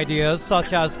Age ideas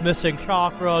such as missing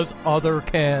chakras, other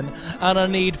kin, and a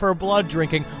need for blood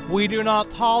drinking. We do not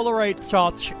tolerate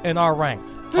such in our ranks.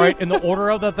 Right? In the Order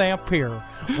of the Vampire,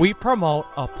 we promote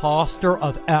a posture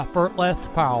of effortless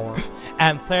power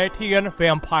and Satian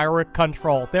vampiric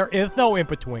control. There is no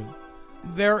in-between.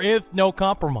 There is no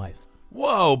compromise.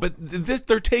 Whoa, but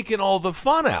they're taking all the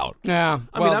fun out. Yeah.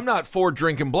 I mean, I'm not for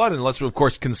drinking blood unless, of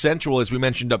course, consensual, as we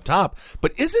mentioned up top.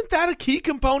 But isn't that a key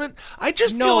component? I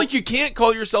just feel like you can't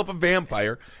call yourself a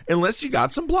vampire unless you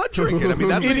got some blood drinking. I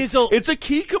mean, it's a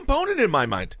key component in my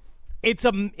mind. It's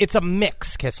a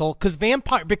mix, Kissel,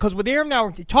 because what they're now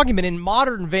talking about in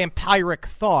modern vampiric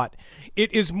thought,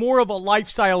 it is more of a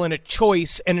lifestyle and a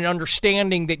choice and an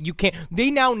understanding that you can't.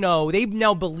 They now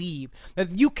believe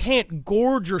that you can't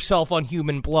gorge yourself on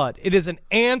human blood. It is an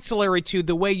ancillary to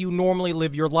the way you normally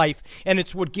live your life, and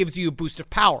it's what gives you a boost of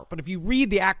power. But if you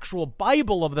read the actual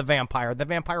Bible of the vampire, the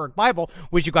Vampiric Bible,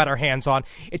 which you got our hands on,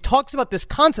 it talks about this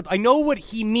concept. I know what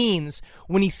he means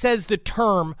when he says the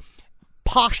term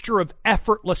posture of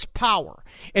effortless power.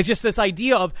 It's just this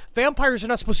idea of vampires are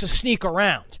not supposed to sneak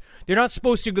around. They're not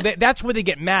supposed to. That's what they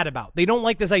get mad about. They don't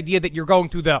like this idea that you're going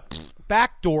through the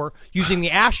back door using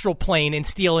the astral plane and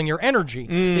stealing your energy.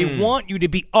 They want you to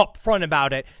be upfront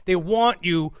about it. They want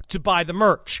you to buy the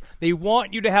merch. They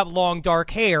want you to have long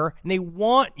dark hair, and they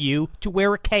want you to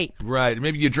wear a cape. Right.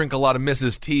 Maybe you drink a lot of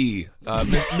Mrs. T.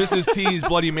 Mrs. T's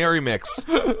Bloody Mary mix.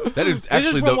 That is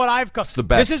actually the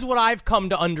best. This is what I've come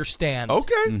to understand.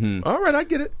 Okay. All right, I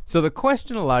get it. So the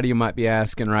question a lot of you might be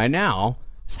asking right now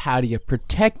is, how do you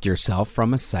protect yourself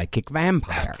from a psychic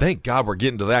vampire? Thank God we're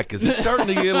getting to that, because it's starting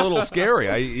to get a little scary.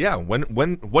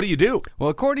 What do you do? Well,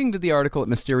 according to the article at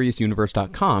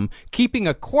MysteriousSuniverse.com, keeping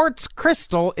a quartz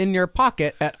crystal in your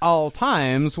pocket at all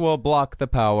times will block the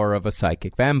power of a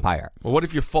psychic vampire. Well, what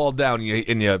if you fall down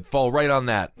and you fall right on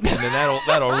that? And then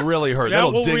that'll really hurt.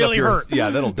 That'll dig really up your hurt. Yeah,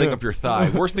 that'll dig up your thigh.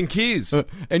 Worse than keys.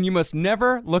 And you must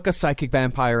never look a psychic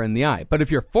vampire in the eye. But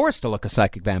if you're forced to look a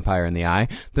psychic vampire in the eye,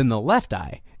 then the left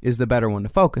eye is the better one to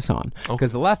focus on,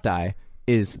 because the left eye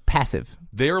is passive.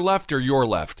 Their left or your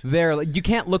left? You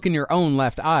can't look in your own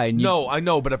left eye. And No, I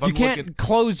know, but if I'm you can't looking...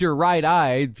 close your right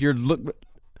eye if you're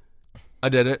I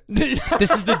did it.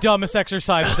 This is the dumbest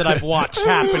exercise that I've watched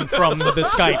happen from the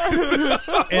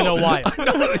Skype in a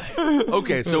while.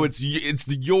 Okay, so it's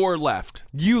your left.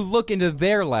 You look into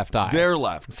their left eye. Their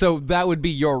left. So that would be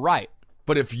your right.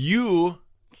 But if you...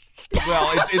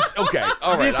 Well, it's okay.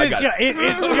 All right, I got it.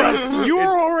 It's just, you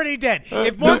are already dead.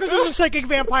 If Marcus was a psychic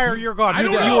vampire, you're gone.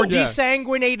 You are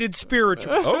desanguinated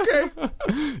spiritual. Okay.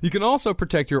 You can also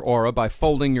protect your aura by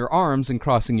folding your arms and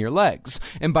crossing your legs,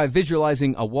 and by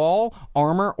visualizing a wall,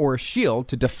 armor, or a shield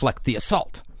to deflect the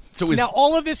assault. So now,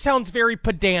 all of this sounds very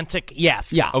pedantic,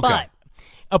 yes. Yeah. Okay. But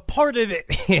a part of it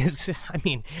is,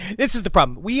 this is the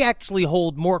problem. We actually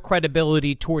hold more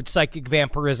credibility towards psychic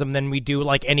vampirism than we do,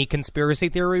 like, any conspiracy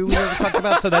theory we ever talked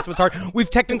about, so that's what's hard. We've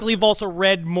technically also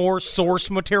read more source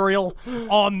material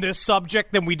on this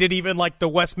subject than we did even, like, the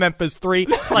West Memphis 3.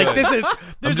 Like,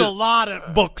 there's a lot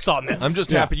of books on this. I'm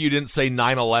just happy you didn't say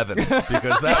 9/11,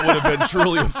 because that would have been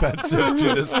truly offensive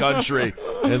to this country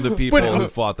and the people who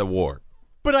fought the war.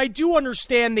 But I do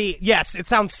understand yes, it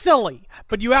sounds silly,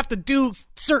 but you have to do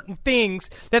certain things.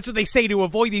 That's what they say to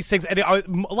avoid these things. And a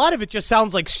lot of it just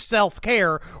sounds like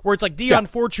self-care, where it's like Dion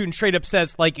Fortune straight up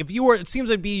says, like, it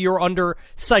seems like you're under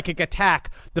psychic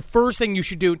attack, the first thing you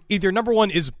should do, either number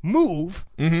one is move,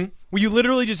 where you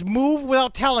literally just move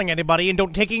without telling anybody and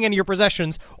don't taking any of your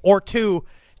possessions, or two,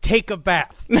 take a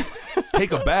bath.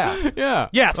 Take a bath? Yeah.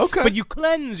 Yes, okay. But you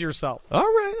cleanse yourself. All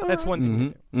right. That's one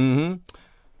thing. Mm-hmm.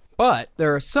 But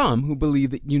there are some who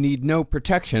believe that you need no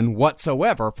protection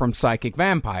whatsoever from psychic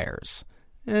vampires.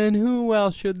 And who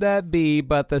else should that be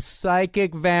but the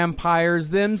psychic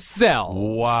vampires themselves?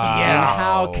 Wow. And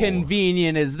how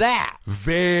convenient is that?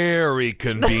 Very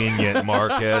convenient,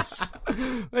 Marcus.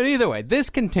 But either way,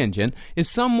 this contingent is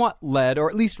somewhat led,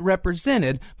 or at least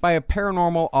represented, by a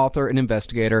paranormal author and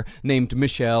investigator named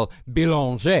Michelle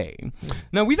Belanger.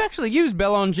 Now, we've actually used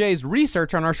Belanger's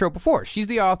research on our show before. She's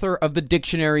the author of The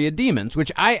Dictionary of Demons,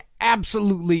 which I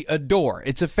absolutely adore.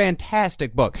 It's a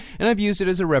fantastic book, and I've used it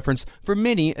as a reference for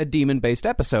many a demon-based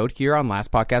episode here on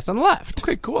Last Podcast on the Left.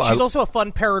 Okay, cool. She's also a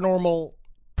fun paranormal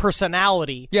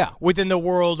personality within the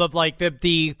world of, like, the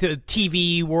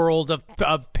TV world of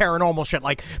paranormal shit,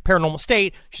 like Paranormal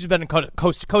State. She's been in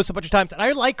Coast to Coast a bunch of times, and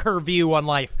I like her view on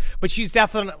life, but she's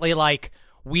definitely like,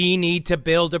 we need to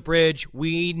build a bridge.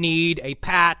 We need a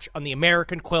patch on the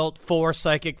American quilt for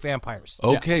psychic vampires.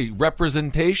 Okay,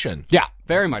 representation. Yeah,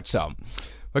 very much so.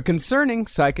 But concerning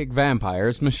psychic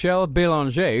vampires, Michelle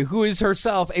Belanger, who is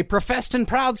herself a professed and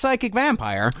proud psychic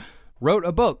vampire, wrote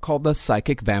a book called The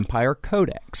Psychic Vampire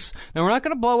Codex. Now, we're not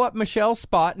going to blow up Michelle's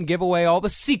spot and give away all the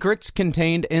secrets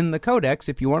contained in the Codex.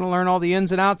 If you want to learn all the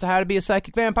ins and outs of how to be a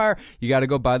psychic vampire, you got to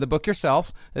go buy the book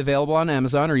yourself, available on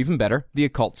Amazon, or even better, the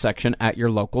occult section at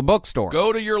your local bookstore.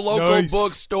 Go to your local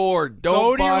bookstore.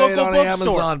 Don't buy it on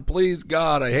Amazon. Please,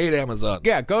 God, I hate Amazon.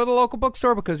 Yeah, go to the local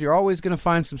bookstore, because you're always going to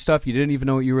find some stuff you didn't even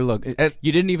know you were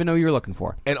looking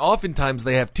for. And oftentimes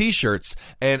they have T-shirts,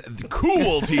 and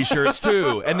cool T-shirts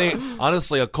too. And they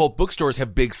honestly, occult bookstores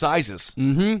have big sizes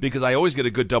because I always get a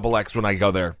good XX when I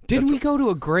go there. Didn't we go to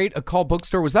a great occult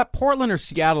bookstore? Was that Portland or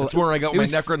Seattle? That's where I got my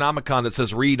Necronomicon that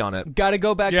says "read" on it. Got to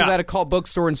go back to that occult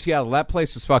bookstore in Seattle. That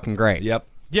place was fucking great. Yep.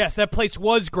 Yes, that place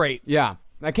was great. Yeah.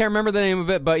 I can't remember the name of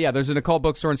it, but yeah, there's an occult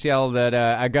bookstore in Seattle that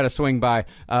I got to swing by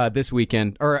this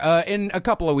weekend, or in a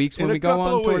couple of weeks when we go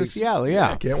on tour to Seattle.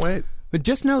 Yeah, I can't wait. But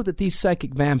just know that these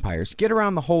psychic vampires get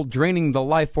around the whole draining the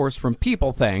life force from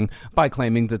people thing by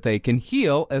claiming that they can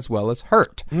heal as well as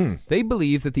hurt. They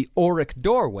believe that the auric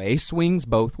doorway swings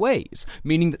both ways,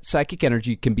 meaning that psychic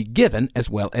energy can be given as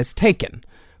well as taken.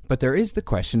 But there is the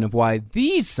question of why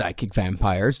these psychic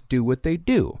vampires do what they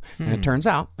do. And it turns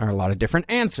out there are a lot of different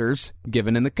answers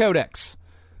given in the Codex.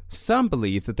 Some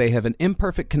believe that they have an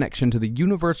imperfect connection to the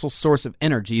universal source of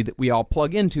energy that we all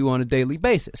plug into on a daily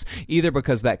basis, either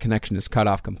because that connection is cut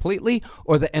off completely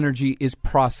or the energy is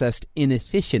processed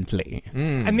inefficiently.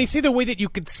 And they say the way that you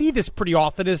can see this pretty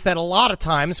often is that a lot of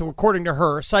times, according to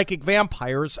her, psychic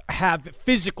vampires have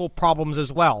physical problems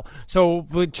as well. So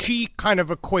she kind of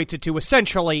equates it to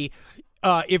essentially,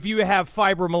 if you have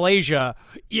fibromyalgia,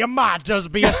 you might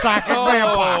just be a psychic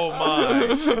vampire. Oh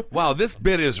my! Wow, this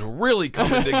bit is really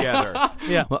coming together.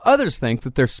 Yeah. Well, others think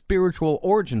that their spiritual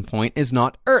origin point is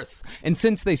not Earth, and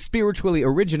since they spiritually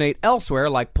originate elsewhere,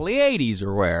 like Pleiades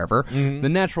or wherever, the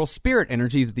natural spirit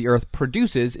energy that the Earth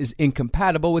produces is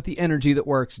incompatible with the energy that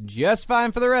works just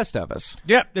fine for the rest of us.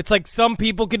 Yeah, it's like some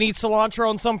people can eat cilantro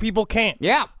and some people can't.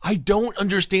 Yeah. I don't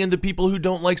understand the people who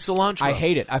don't like cilantro. I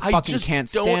hate it. I fucking just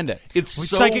can't don't- stand it. It's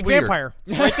so Psychic weird. vampire,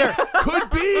 right there. Could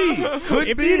be. Could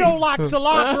If be. you don't like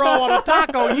cilantro on a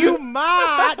taco, you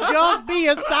might just be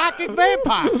a psychic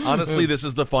vampire. Honestly, this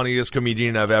is the funniest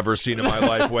comedian I've ever seen in my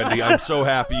life, Wendy. I'm so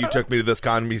happy you took me to this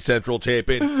Comedy Central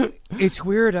taping. It's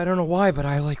weird. I don't know why, but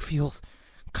I feel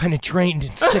kind of drained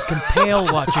and sick and pale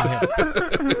watching him.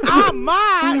 I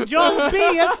might just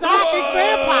be a psychic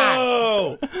vampire.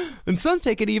 Oh! And some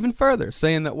take it even further,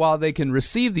 saying that while they can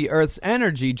receive the Earth's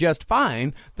energy just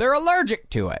fine, they're allergic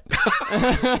to it.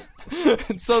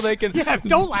 And so they can... Yeah,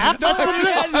 don't laugh. That's what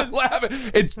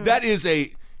it is.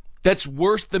 That's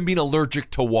worse than being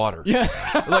allergic to water. Yeah.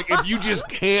 Like, if you just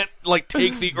can't,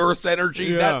 take the Earth's energy,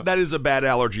 Yeah. that is a bad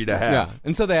allergy to have. Yeah,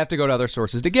 and so they have to go to other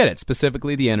sources to get it,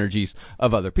 specifically the energies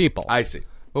of other people. I see.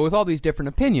 But with all these different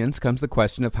opinions comes the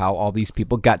question of how all these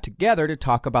people got together to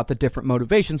talk about the different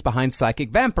motivations behind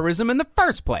psychic vampirism in the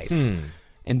first place.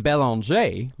 And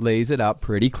Belanger lays it out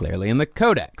pretty clearly in the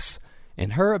Codex.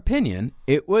 In her opinion,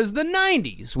 it was the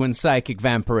 90s when psychic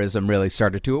vampirism really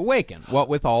started to awaken, what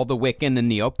with all the Wiccan and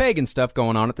neo-pagan stuff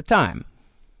going on at the time.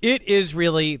 It is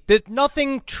really that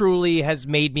nothing truly has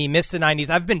made me miss the 90s.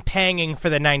 I've been panging for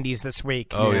the 90s this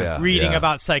week. Oh, yeah. Reading Yeah.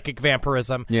 about psychic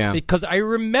vampirism. Yeah. Because I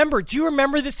remember, do you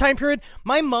remember this time period?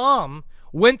 My mom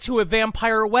went to a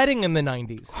vampire wedding in the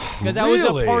 90s. Because that was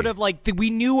Really? a part of we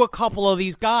knew a couple of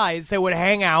these guys that would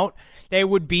hang out. They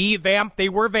would be they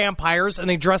were vampires, and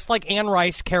they dressed like Anne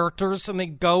Rice characters, and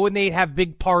they'd go and they'd have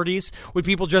big parties with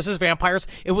people dressed as vampires.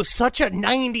 It was such a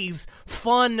 90s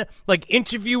fun,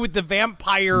 interview with the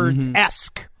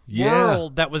vampire-esque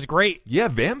world that was great. Yeah,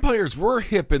 vampires were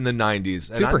hip in the 90s.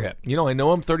 And Super I'm- hip. You know, I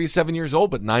know I'm 37 years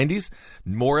old, but 90s,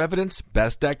 more evidence,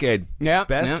 best decade. Yeah,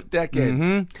 Best yeah.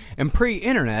 decade. And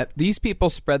pre-internet, these people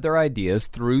spread their ideas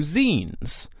through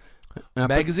zines.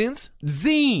 Magazines?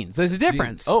 Zines. There's a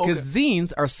difference. Oh, okay. Because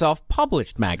zines are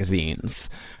self-published magazines.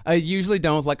 Usually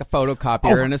don't have a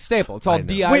photocopier and a staple. It's all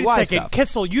DIY Wait a second, stuff.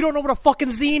 Kissel, you don't know what a fucking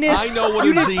zine is? I know what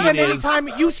you a didn't zine spend any is. time.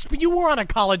 You were on a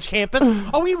college campus.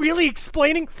 Are we really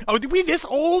explaining? Are we this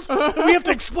old? Do we have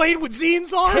to explain what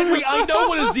zines are? Henry, I know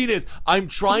what a zine is. I'm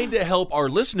trying to help our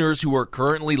listeners who are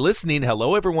currently listening.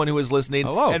 Hello, everyone who is listening.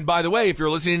 Hello. And by the way, if you're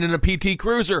listening in a PT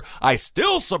Cruiser, I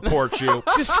still support you.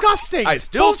 Disgusting. I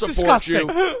still Both support disgusting.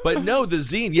 you. But no, the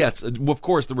zine, yes, of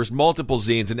course, there was multiple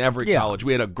zines in every Yeah. college.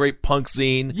 We had a great punk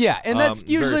zine. Yeah, and that's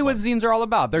Very usually what fun. zines are all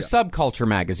about. They're subculture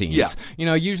magazines.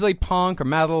 Yeah. Usually punk or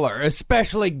metal or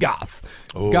especially goth.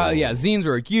 Zines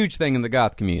were a huge thing in the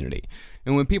goth community.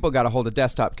 And when people got a hold of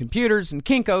desktop computers and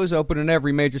Kinkos open in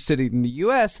every major city in the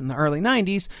U.S. in the early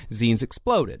 90s, zines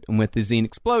exploded. And with the zine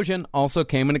explosion also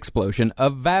came an explosion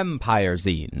of vampire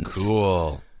zines.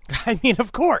 Cool. I mean,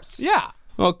 of course. Yeah.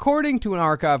 Well, according to an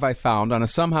archive I found on a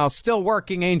somehow still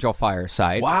working Angel Fire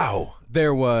site, Wow.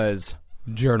 there was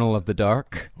Journal of the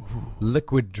Dark,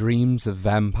 Liquid Dreams of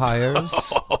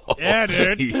Vampires, Yeah,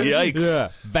 dude.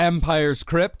 Yikes. Vampire's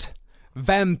Crypt,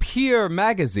 Vampire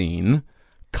Magazine,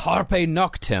 Carpe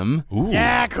Noctem,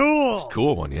 Yeah, cool.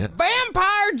 Cool one, yeah.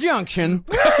 Vampire Junction,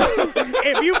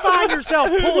 If you find yourself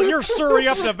pulling your Surrey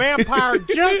up to Vampire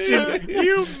Junction,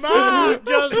 you might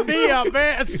just be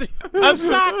a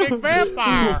psychic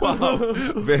vampire.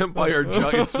 Vampire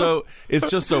Junk. It's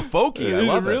just so folky. I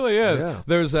love it. It really is. Yeah.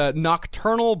 There's a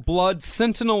Nocturnal Blood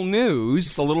Sentinel News.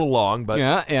 It's a little long, but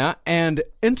Yeah, and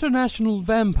International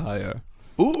Vampire.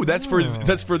 ooh, that's for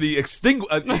the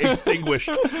extinguished,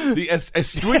 the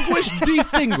extinguished,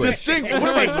 Distinguished.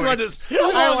 What am I trying to?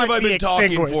 How long have I like been the talking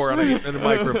extinguished. for on a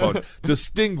microphone?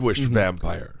 Distinguished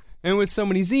vampire. And with so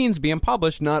many zines being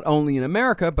published not only in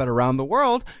America but around the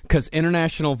world, because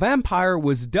International Vampire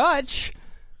was Dutch,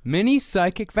 many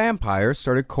psychic vampires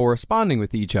started corresponding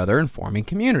with each other and forming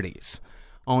communities.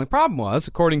 Only problem was,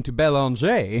 according to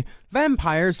Belanger,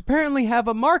 vampires apparently have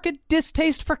a marked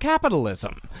distaste for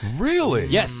capitalism. Really?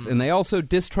 Yes, and they also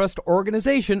distrust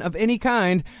organization of any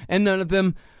kind, and none of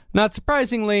them, not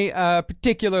surprisingly,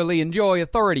 particularly enjoy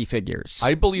authority figures.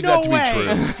 I believe that to be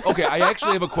true. Okay, I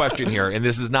actually have a question here, and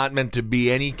this is not meant to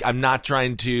be any. I'm not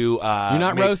trying to. You're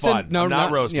not make roasted? fun. No, I'm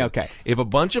not roasted. Yeah, okay. If a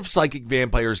bunch of psychic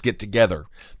vampires get together,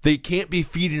 they can't be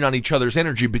feeding on each other's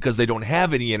energy because they don't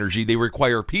have any energy. They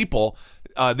require people.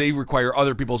 They require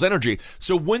other people's energy.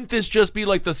 So wouldn't this just be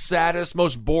like the saddest,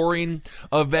 most boring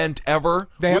event ever?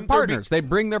 They have partners. They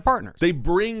bring their partners. They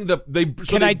bring the.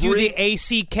 Can I do the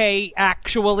ACK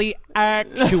actually?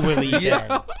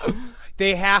 Yeah.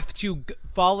 They have to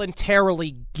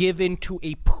voluntarily give into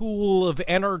a pool of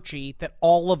energy that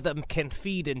all of them can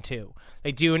feed into.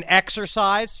 They do an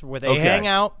exercise where they hang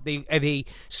out. They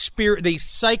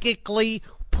psychically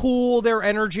pool their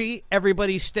energy.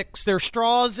 Everybody sticks their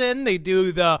straws in. They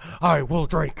do the "I will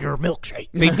drink your milkshake."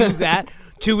 They do that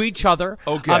to each other.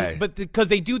 Okay. But because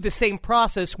they do the same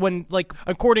process when, like,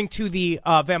 according to the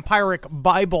vampiric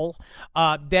Bible,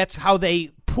 that's how they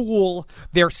pool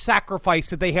their sacrifice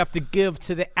that they have to give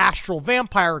to the astral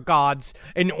vampire gods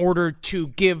in order to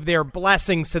give their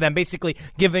blessings to them, basically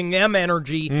giving them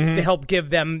energy to help give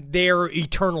them their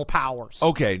eternal powers.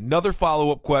 Okay, another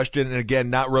follow-up question, and again,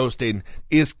 not roasting,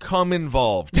 is cum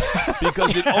involved?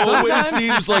 Because it always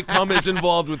seems like cum is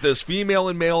involved with this female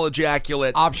and male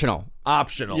ejaculate. Optional.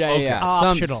 Optional. Yeah.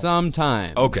 Optional.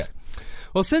 Sometimes. Okay.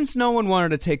 Well, since no one wanted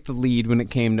to take the lead when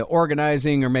it came to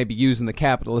organizing or maybe using the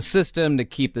capitalist system to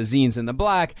keep the zines in the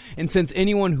black, and since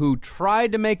anyone who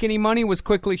tried to make any money was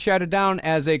quickly shouted down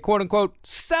as a quote-unquote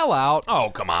sellout, Oh,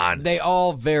 come on. they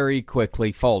all very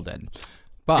quickly folded.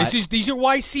 But These are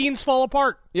why scenes fall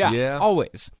apart. Yeah.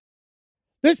 always.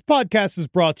 This podcast is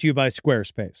brought to you by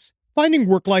Squarespace. Finding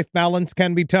work-life balance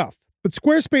can be tough, but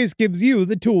Squarespace gives you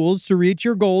the tools to reach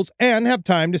your goals and have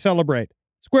time to celebrate.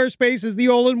 Squarespace is the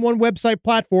all-in-one website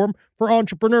platform for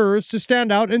entrepreneurs to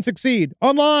stand out and succeed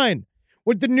online.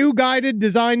 With the new guided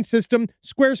design system,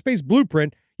 Squarespace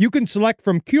Blueprint, you can select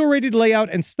from curated layout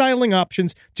and styling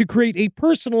options to create a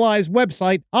personalized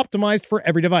website optimized for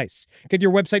every device. Get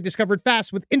your website discovered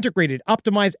fast with integrated,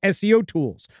 optimized SEO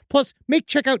tools. Plus, make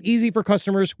checkout easy for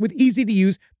customers with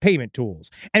easy-to-use payment tools.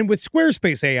 And with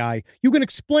Squarespace AI, you can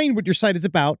explain what your site is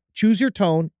about, choose your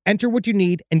tone, enter what you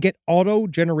need, and get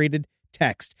auto-generated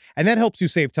text, and that helps you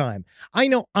save time. I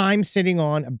know I'm sitting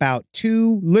on about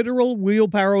 2 literal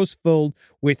wheelbarrows filled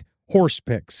with horse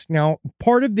pics. Now,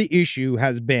 part of the issue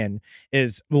has been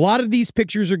is a lot of these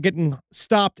pictures are getting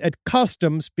stopped at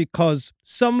customs because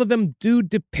some of them do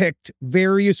depict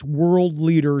various world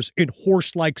leaders in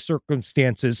horse-like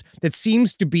circumstances that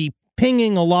seems to be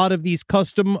pinging a lot of these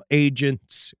custom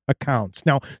agents' accounts.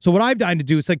 Now, so what I've done to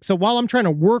do is so while I'm trying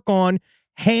to work on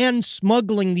hand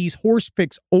smuggling these horse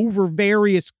pics over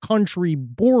various country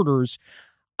borders,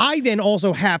 I then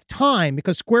also have time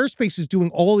because Squarespace is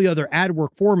doing all the other ad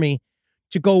work for me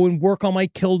to go and work on my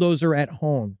Killdozer at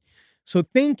home. So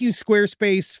thank you,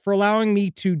 Squarespace, for allowing me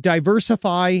to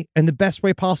diversify in the best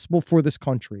way possible for this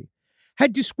country.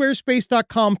 Head to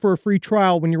squarespace.com for a free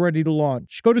trial when you're ready to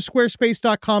launch. Go to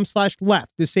squarespace.com/left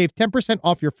to save 10%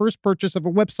 off your first purchase of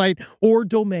a website or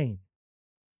domain.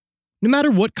 No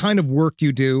matter what kind of work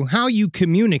you do, how you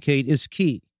communicate is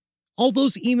key. All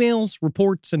those emails,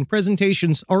 reports, and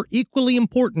presentations are equally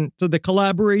important to the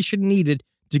collaboration needed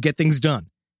to get things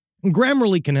done. And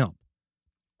Grammarly can help.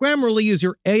 Grammarly is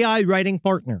your AI writing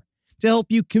partner to help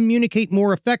you communicate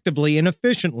more effectively and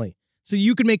efficiently so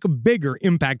you can make a bigger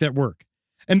impact at work.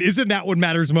 And isn't that what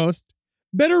matters most?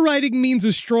 Better writing means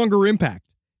a stronger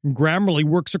impact. Grammarly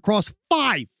works across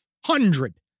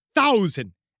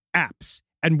 500,000 apps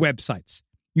and websites.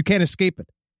 You can't escape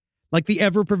it. Like the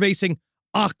ever-pervasive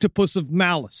octopus of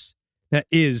malice that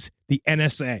is the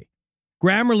NSA.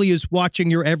 Grammarly is watching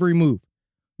your every move,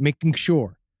 making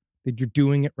sure that you're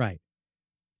doing it right.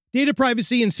 Data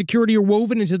privacy and security are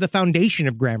woven into the foundation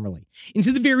of Grammarly,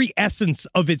 into the very essence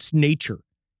of its nature.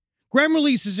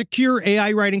 Grammarly is a secure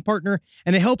AI writing partner,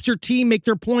 and it helps your team make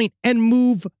their point and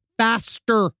move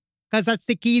faster, because that's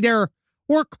the key there.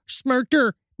 Work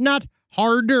smarter, not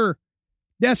harder.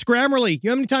 Yes, Grammarly. You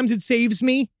know how many times it saves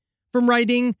me from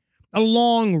writing a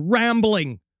long,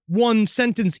 rambling,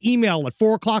 one-sentence email at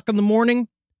 4 o'clock in the morning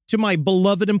to my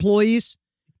beloved employees?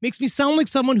 Makes me sound like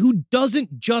someone who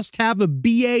doesn't just have a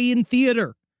BA in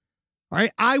theater. All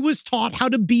right, I was taught how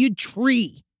to be a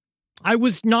tree. I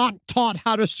was not taught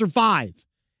how to survive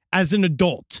as an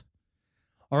adult.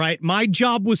 All right, my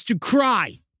job was to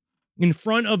cry in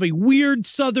front of a weird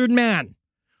Southern man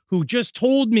who just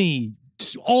told me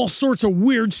all sorts of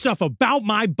weird stuff about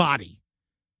my body.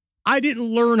 I didn't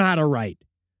learn how to write.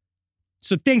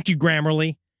 So thank you,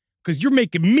 Grammarly, because you're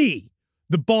making me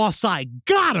the boss I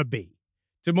gotta be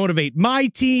to motivate my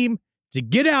team to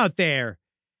get out there.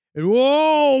 And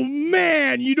oh,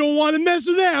 man, you don't want to mess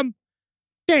with them.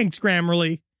 Thanks,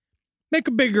 Grammarly. Make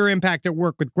a bigger impact at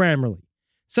work with Grammarly.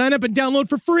 Sign up and download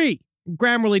for free.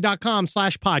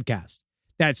 Grammarly.com/podcast.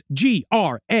 That's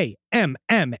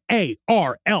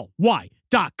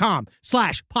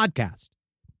GRAMMARLY.com/podcast.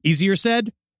 Easier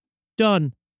said,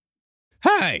 done.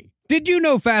 Hey, did you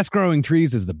know Fast Growing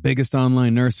Trees is the biggest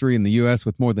online nursery in the U.S.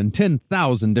 with more than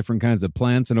 10,000 different kinds of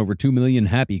plants and over 2 million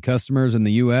happy customers in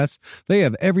the U.S.? They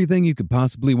have everything you could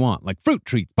possibly want, like fruit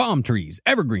trees, palm trees,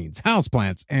 evergreens,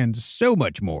 houseplants, and so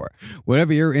much more.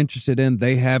 Whatever you're interested in,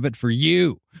 they have it for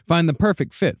you. Find the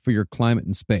perfect fit for your climate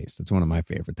and space. That's one of my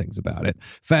favorite things about it.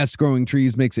 Fast Growing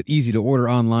Trees makes it easy to order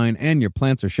online, and your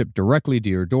plants are shipped directly to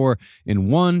your door in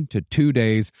 1 to 2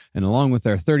 days. And along with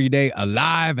their 30-day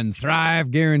Alive and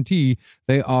Thrive guarantee,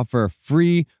 they offer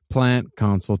free plant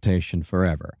consultation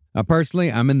forever. Now, personally,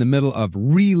 I'm in the middle of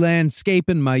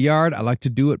re-landscaping my yard. I like to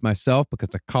do it myself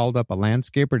because I called up a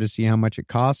landscaper to see how much it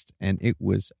costs, and it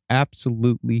was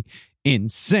absolutely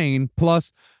insane.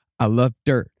 Plus, I love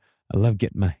dirt. I love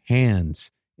getting my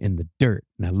hands in the dirt,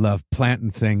 and I love planting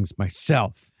things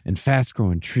myself. And Fast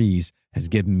Growing Trees has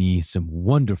given me some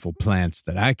wonderful plants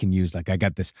that I can use. Like I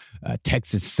got this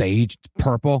Texas sage, it's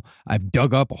purple. I've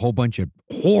dug up a whole bunch of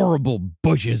horrible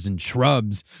bushes and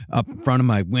shrubs up in front of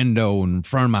my window and in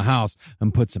front of my house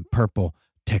and put some purple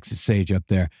Texas sage up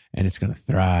there, and it's going to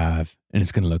thrive, and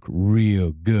it's going to look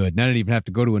real good. And I didn't even have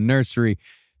to go to a nursery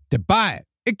to buy it.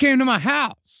 It came to my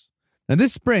house. Now,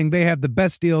 this spring, they have the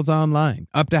best deals online,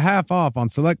 up to half off on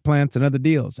select plants and other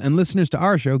deals. And listeners to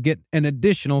our show get an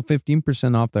additional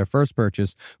 15% off their first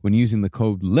purchase when using the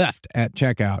code LEFT at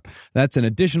checkout. That's an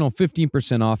additional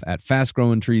 15% off at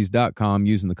fastgrowingtrees.com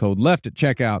using the code LEFT at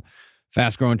checkout.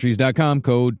 Fastgrowingtrees.com,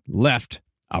 code LEFT.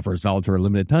 Offers valid for a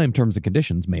limited time. Terms and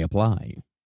conditions may apply.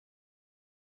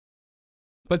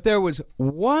 But there was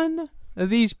one of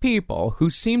these people who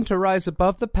seemed to rise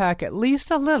above the pack at least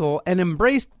a little and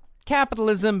embraced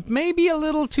capitalism maybe a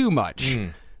little too much.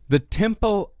 The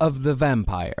Temple of the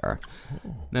Vampire.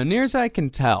 Now, near as I can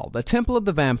tell, the Temple of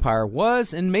the Vampire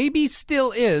was, and maybe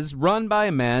still is, run by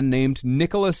a man named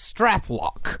Nicholas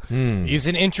Strathlock. He's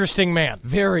an interesting man.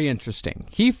 Very interesting.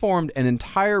 He formed an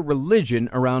entire religion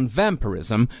around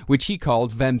vampirism, which he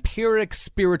called vampiric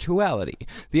spirituality.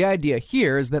 The idea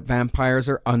here is that vampires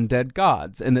are undead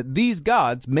gods, and that these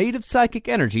gods, made of psychic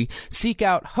energy, seek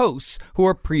out hosts who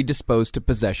are predisposed to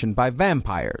possession by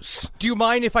vampires. Do you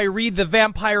mind if I read the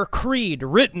Vampire Creed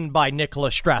written by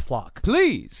Nicholas Strathlock?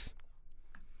 Please.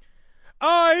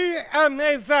 I am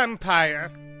a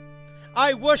vampire.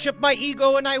 I worship my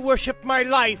ego and I worship my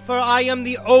life, for I am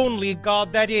the only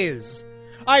god that is.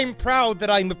 I'm proud that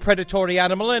I'm a predatory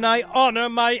animal, and I honor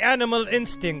my animal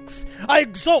instincts. I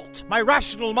exalt my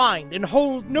rational mind and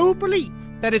hold no belief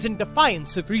that is in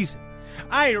defiance of reason.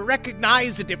 I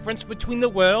recognize the difference between the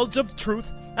worlds of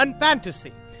truth and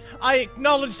fantasy. I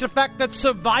acknowledge the fact that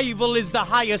survival is the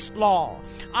highest law.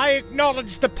 I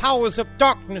acknowledge the powers of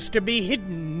darkness to be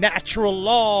hidden natural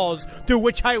laws through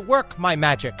which I work my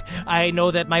magic. I know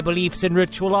that my beliefs in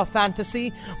ritual are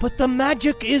fantasy, but the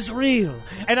magic is real,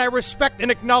 and I respect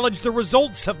and acknowledge the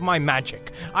results of my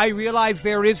magic. I realize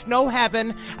there is no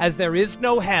heaven as there is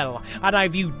no hell, and I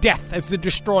view death as the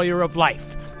destroyer of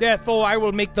life. Therefore, I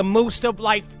will make the most of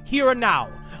life here and now.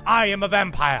 I am a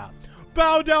vampire.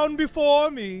 Bow down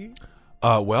before me.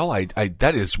 Well, I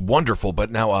that is wonderful, but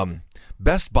now,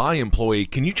 Best Buy employee,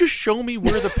 can you just show me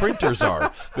where the printers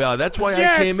are? That's why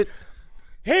Yes. I came in.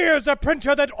 Here's a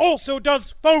printer that also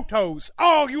does photos.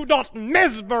 Are you not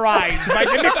mesmerized by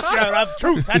the mixture of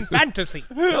truth and fantasy?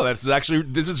 No,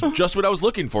 this is just what I was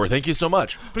looking for. Thank you so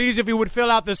much. Please, if you would fill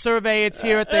out the survey, it's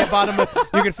here at the bottom.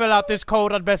 You can fill out this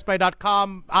code on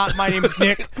bestbuy.com. My name is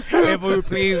Nick. If you would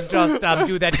please just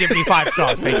do that, give me 5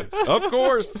 stars. Thank you. Of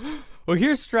course. Well,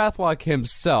 here's Strathlock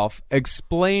himself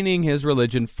explaining his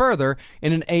religion further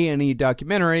in an A&E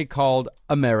documentary called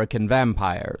American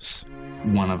Vampires.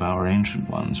 One of our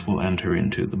ancient ones will enter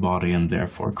into the body and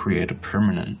therefore create a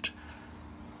permanent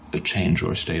change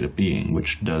or state of being,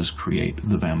 which does create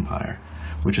the vampire,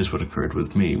 which is what occurred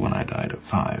with me when I died at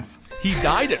 5. He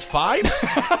died at 5?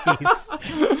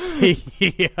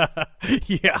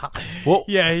 Yeah. Well,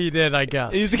 Yeah, he did, I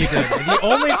guess. He did. The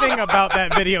only thing about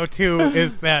that video, too,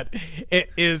 is that it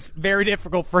is very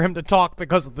difficult for him to talk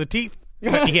because of the teeth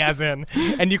that he has in.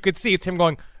 And you could see it's him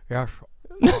going, yes,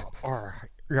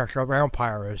 Yes, a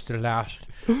vampire is the last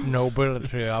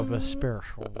nobility of the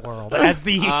spiritual world. As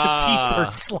the teeth are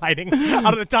sliding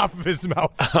out of the top of his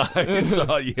mouth. I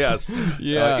saw, yes.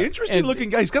 Yeah. Interesting looking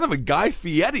guy. He's kind of a Guy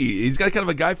Fieri. He's got kind of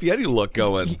a Guy Fieri look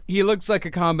going. He looks like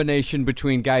a combination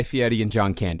between Guy Fieri and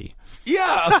John Candy.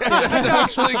 Yeah, that's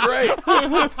actually great.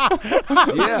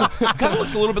 Yeah, kind of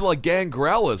looks a little bit like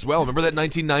Gangrel as well. Remember that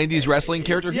 1990s wrestling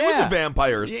character? He was a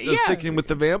vampire. Sticking with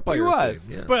the vampire. He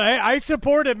was. thing. Yeah. But I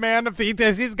support him, man. If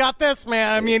he's got this,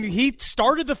 man. I mean, he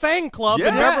started the Fang Club in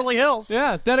Beverly Hills.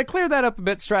 Yeah, to clear that up a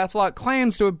bit, Strathlock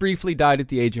claims to have briefly died at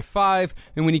the age of 5,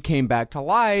 and when he came back to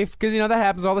life, because, that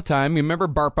happens all the time. You remember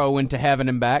Barpo went to heaven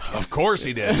and back? Of course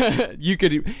he did.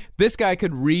 This guy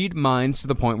could read minds to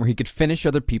the point where he could finish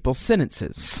other people's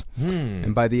sentences.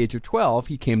 And by the age of 12,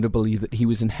 he came to believe that he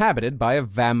was inhabited by a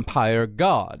vampire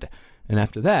god. And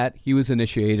after that, he was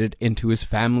initiated into his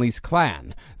family's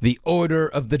clan, the Order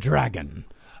of the Dragon.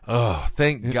 Oh,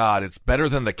 thank God. It's better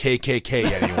than the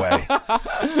KKK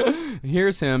anyway.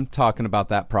 Here's him talking about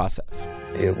that process.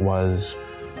 It was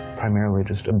primarily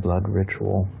just a blood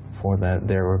ritual for that.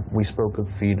 We spoke of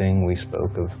feeding, we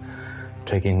spoke of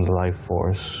taking the life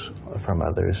force from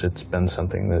others. It's been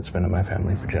something that's been in my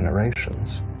family for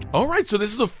generations. All right, so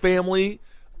this is a family,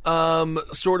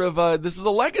 this is a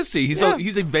legacy. He's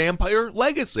a vampire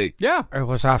legacy. Yeah. It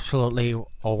was absolutely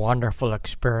a wonderful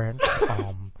experience.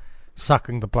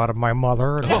 Sucking the blood of my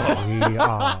mother. And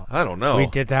I don't know. We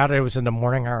did that. It was in the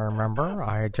morning, I remember.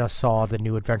 I just saw the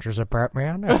New Adventures of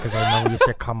Batman because I know it used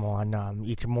to come on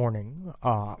each morning,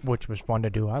 which was fun to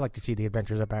do. I like to see the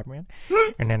Adventures of Batman.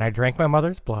 And then I drank my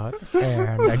mother's blood,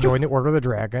 and I joined the Order of the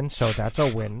Dragon, so that's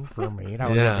a win for me. That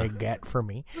was a big get for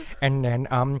me. And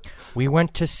then we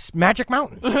went to Magic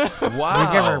Mountain. Wow.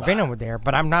 We've never been over there,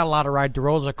 but I'm not allowed to ride the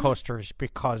roller coasters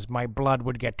because my blood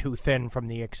would get too thin from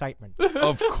the excitement.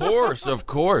 Of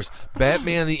course.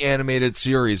 Batman the Animated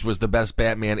Series was the best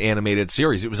Batman animated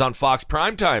series. It was on Fox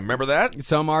Primetime. Remember that?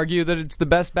 Some argue that it's the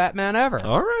best Batman ever.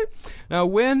 All right. Now,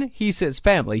 when he says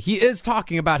family, he is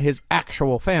talking about his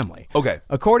actual family. Okay.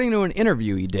 According to an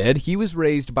interview he did, he was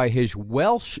raised by his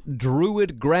Welsh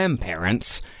Druid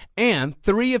grandparents, and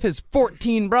 3 of his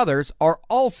 14 brothers are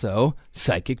also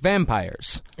psychic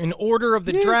vampires. An Order of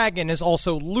the Dragon is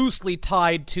also loosely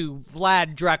tied to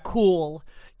Vlad Dracul.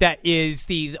 That is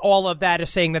all of that is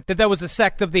saying that was the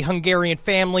sect of the Hungarian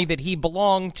family that he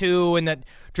belonged to, and that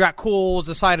Dracul was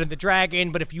the side of the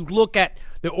dragon. But if you look at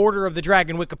the Order of the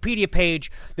Dragon Wikipedia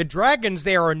page, the dragons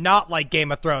there are not like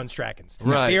Game of Thrones dragons.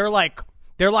 Right. They're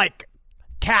like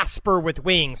Casper with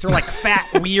wings. They're like fat,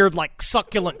 weird, like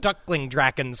succulent duckling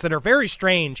dragons that are very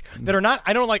strange. That are not.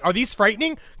 I don't like. Are these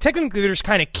frightening? Technically, they're just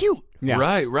kind of cute. Yeah.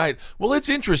 Right. Well, it's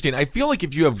interesting. I feel like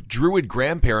if you have druid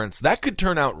grandparents, that could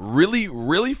turn out really,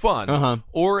 really fun.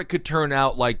 Or it could turn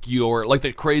out like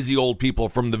the crazy old people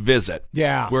from The Visit.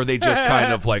 Yeah. Where they just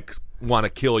kind of like want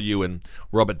to kill you and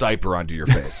rub a diaper onto your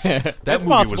face. That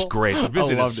movie was great. The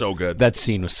Visit is so good. That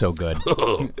scene was so good.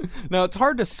 Now, it's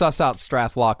hard to suss out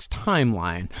Strathlock's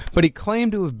timeline, but he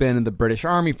claimed to have been in the British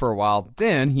Army for a while.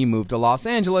 Then he moved to Los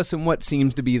Angeles in what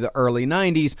seems to be the early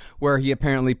 90s, where he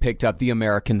apparently picked up the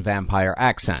American vampire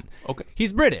accent. Okay.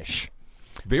 He's British.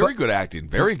 Very good acting.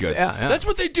 Very good. Yeah. That's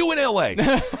what they do in L.A.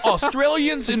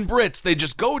 Australians and Brits, they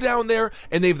just go down there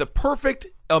and they have the perfect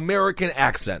American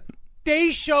accent.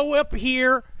 They show up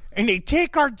here and they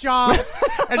take our jobs,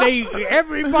 and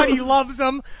everybody loves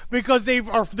them because they're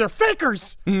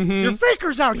fakers. They're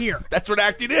fakers out here. That's what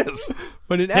acting is.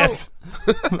 But in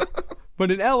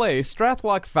But in L.A.,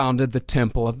 Strathlock founded the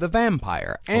Temple of the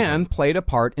Vampire and played a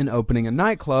part in opening a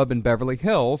nightclub in Beverly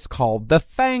Hills called the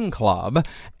Fang Club.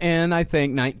 And I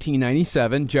think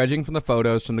 1997, judging from the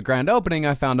photos from the grand opening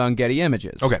I found on Getty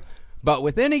Images. Okay. But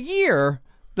within a year,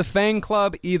 the Fang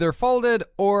Club either folded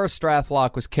or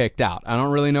Strathlock was kicked out. I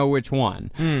don't really know which one.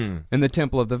 And the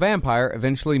Temple of the Vampire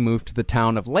eventually moved to the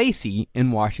town of Lacey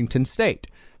in Washington State.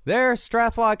 There,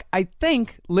 Strathlock, I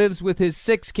think, lives with his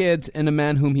 6 kids and a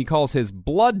man whom he calls his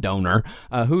blood donor,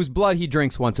 whose blood he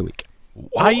drinks once a week.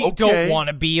 I don't want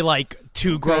to be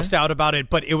too grossed out about it,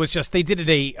 but it was just they did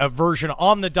a version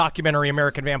on the documentary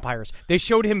American Vampires. They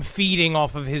showed him feeding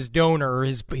off of his donor,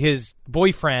 his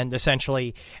boyfriend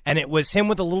essentially, and it was him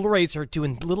with a little razor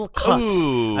doing little cuts,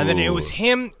 and then it was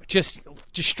him just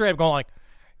straight up going like,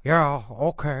 "Yeah,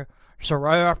 okay. So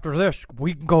right after this,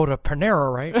 we can go to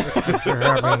Panera, right?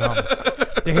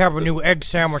 They have a new egg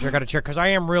sandwich I got to check because I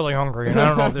am really hungry, and I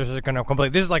don't know if this is going to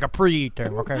complete. This is like a pre-eat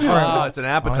thing, okay? Oh, it's an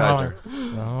appetizer.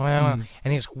 And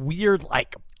these weird,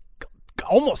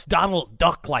 almost Donald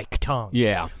Duck-like tongue.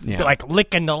 Yeah. Like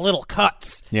licking the little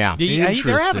cuts. Yeah.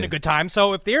 They're having a good time.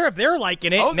 So if they're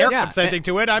liking it and they're consenting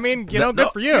to it, I mean, good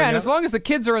for you. Yeah, and as long as the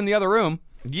kids are in the other room.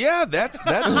 Yeah, that's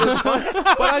just fun.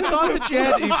 But I thought that you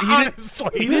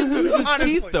had. He didn't use his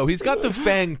teeth though. He's got the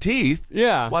fang teeth.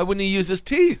 Yeah. Why wouldn't he use his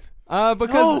teeth?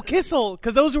 Because Kissel,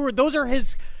 because those are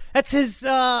his. That's his.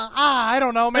 I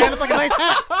don't know, man. It's like a nice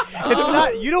hat. It's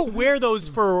not. You don't wear those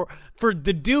for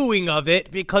the doing of it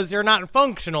because they're not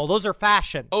functional. Those are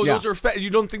fashion. Oh, those are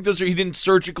you don't think those are? He didn't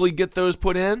surgically get those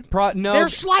put in? No, they're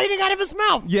sliding out of his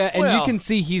mouth. Yeah, and you can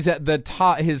see he's at the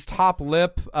top. His top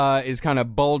lip is kind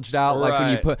of bulged out,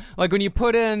 like when you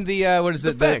put in the what is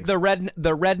it? The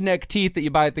redneck teeth that you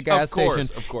buy at the gas station.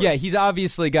 Of course. Yeah, he's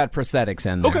obviously got prosthetics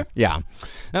in there. Okay. Yeah.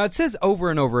 Now it says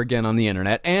over and over again on the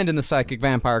internet and in the Psychic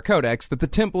Vampire Codex that the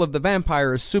Temple of the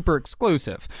Vampire is super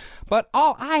exclusive. But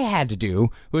all I had to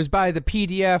do was buy the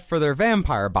PDF for their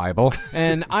Vampire Bible,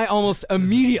 and I almost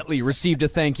immediately received a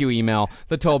thank you email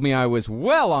that told me I was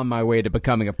well on my way to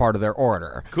becoming a part of their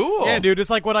order. Cool. Yeah, dude, it's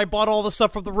like when I bought all the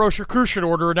stuff from the Rosicrucian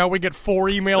order, and now we get 4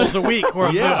 emails a week for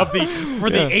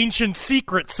the ancient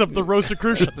secrets of the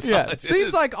Rosicrucians. Yeah, it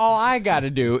seems like all I got to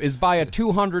do is buy a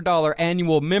 $200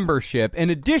 annual membership in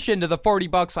addition to the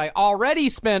 $40 I already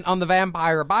spent on the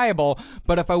Vampire Bible.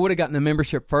 But if I would have gotten the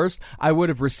membership first, I would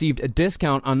have received a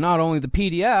discount on not only the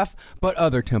PDF, but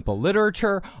other Temple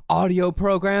literature, audio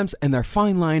programs, and their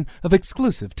fine line of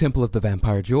exclusive Temple of the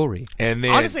Vampire jewelry. And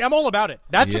honestly, I'm all about it.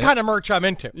 That's the kind of merch I'm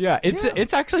into. Yeah,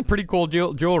 it's actually pretty cool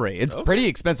jewelry. It's pretty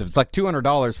expensive. It's like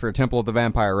 $200 for a Temple of the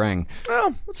Vampire ring.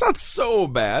 Well, it's not so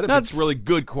bad if it's really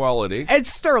good quality.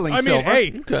 It's sterling silver. Hey,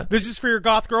 this is for your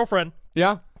goth girlfriend.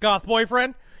 Yeah. Goth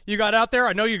boyfriend. You got out there?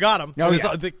 I know you got them. Oh,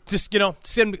 yeah. Just,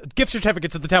 send gift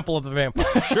certificates at the Temple of the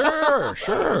Vampire.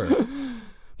 Sure.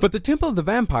 But the Temple of the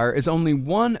Vampire is only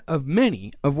one of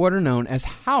many of what are known as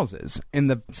houses in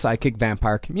the psychic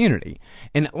vampire community.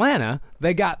 In Atlanta,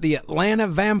 they got the Atlanta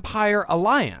Vampire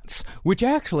Alliance, which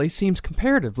actually seems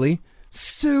comparatively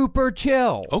super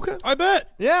chill. Okay. I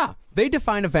bet. Yeah. They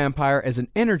define a vampire as an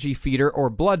energy feeder or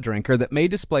blood drinker that may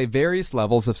display various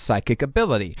levels of psychic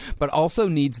ability, but also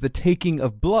needs the taking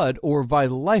of blood or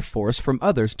vital life force from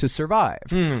others to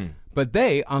survive. But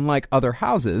they, unlike other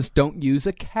houses, don't use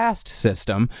a caste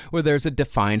system where there's a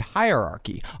defined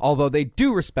hierarchy, although they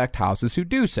do respect houses who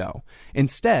do so.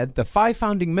 Instead, the 5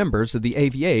 founding members of the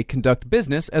AVA conduct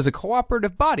business as a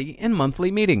cooperative body in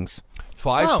monthly meetings.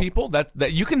 5 people?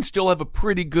 That you can still have a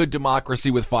pretty good democracy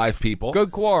with 5 people.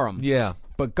 Good quorum. Yeah.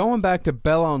 But going back to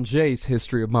Belanger's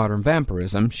History of Modern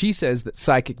Vampirism, she says that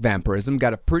psychic vampirism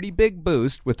got a pretty big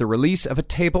boost with the release of a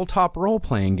tabletop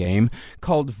role-playing game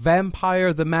called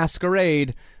Vampire the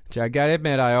Masquerade, which I gotta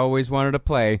admit I always wanted to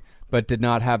play, but did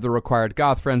not have the required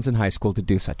goth friends in high school to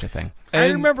do such a thing. I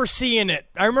remember seeing it.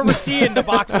 I remember seeing the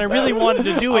box, and I really wanted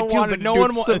to do it too. But no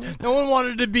one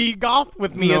wanted to be goth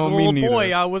with me as a little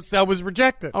boy. I was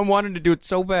rejected. I wanted to do it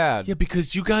so bad. Yeah,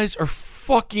 because you guys are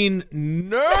fucking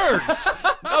nerds.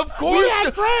 Of course, we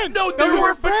had friends. No, there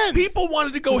were friends. People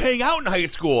wanted to go hang out in high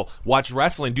school, watch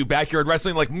wrestling, do backyard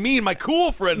wrestling like me and my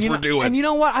cool friends were doing. And you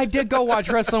know what? I did go watch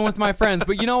wrestling with my friends,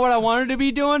 but you know what I wanted to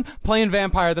be doing? Playing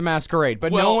Vampire the Masquerade.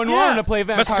 But no one wanted to play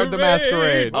Vampire the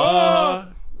Masquerade.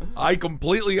 I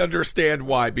completely understand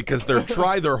why, because their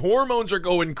hormones are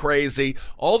going crazy.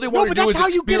 All they want to do is experiment. That's how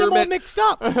you get them all mixed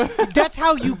up. That's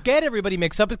how you get everybody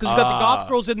mixed up, because you got the goth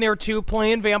girls in there too,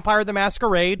 playing Vampire the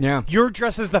Masquerade. Yeah. You're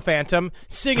dressed as the Phantom,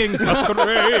 singing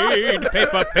Masquerade,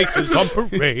 paper faces on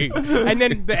parade. And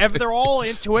then they're all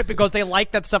into it because they like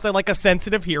that stuff. They like a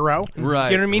sensitive hero.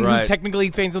 Right. You know what I mean? Right. Who technically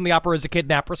thinks in the opera as a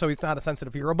kidnapper, so he's not a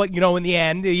sensitive hero. But, in the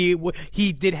end,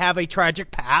 he did have a tragic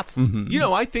past.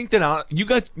 Mm-hmm. I think that you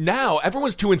guys now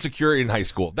everyone's too insecure in high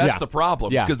school. That's the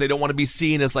problem, because they don't want to be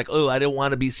seen as like, I don't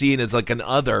want to be seen as like an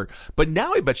other. But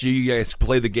now I bet you guys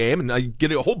play the game and I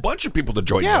get a whole bunch of people to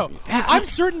join you. I'm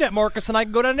certain that Marcus and I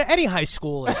can go down to any high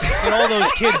school and get all those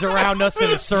kids around us in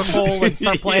a circle and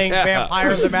start playing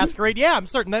Vampire the Masquerade. Yeah, I'm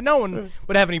certain that no one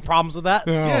would have any problems with that.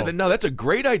 No, that's a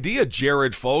great idea,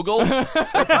 Jared Fogle.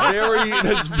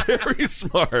 That's very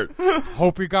smart.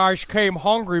 Hope you guys came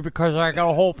hungry because I got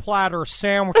a whole platter of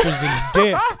sandwiches and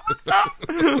dick.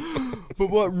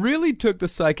 But what really took the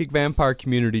psychic vampire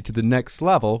community to the next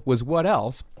level was what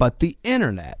else but the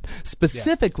internet.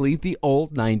 Specifically, the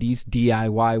old 90s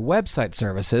DIY website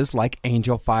services like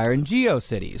Angel Fire and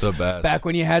GeoCities. The best. Back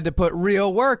when you had to put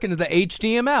real work into the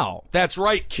HTML. That's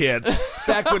right, kids.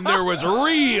 Back when there was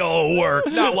real work,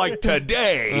 not like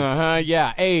today.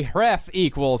 Yeah. A ref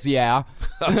equals, yeah.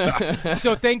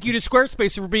 So thank you to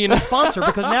Squarespace for being a sponsor,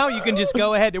 because now you can just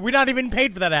go ahead. We're not even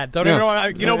paid for that ad. Don't even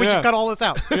know. We should cut all this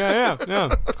out. Yeah.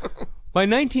 By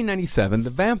 1997, the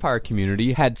vampire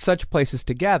community had such places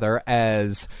to gather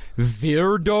as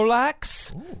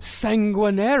Virdolax,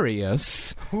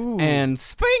 Sanguinarius, and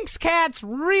Sphinx Cat's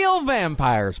Real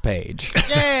Vampires page.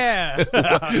 Yeah.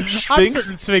 I'm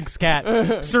certain Sphinx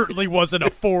Cat certainly wasn't a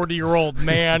 40-year-old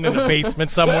man in a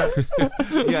basement somewhere.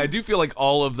 Yeah, I do feel like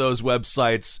all of those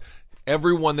websites,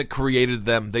 everyone that created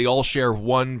them, they all share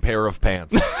one pair of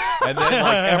pants. And then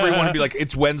like everyone would be like,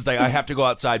 it's Wednesday, I have to go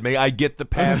outside. May I get the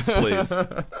pants, please?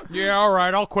 Yeah, all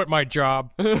right, I'll quit my job.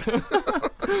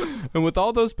 And with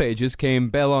all those pages came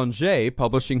Belanger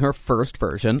publishing her first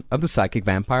version of the Psychic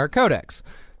Vampire Codex.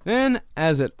 Then,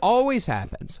 as it always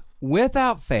happens,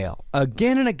 without fail,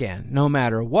 again and again, no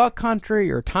matter what country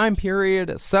or time period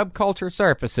a subculture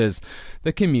surfaces,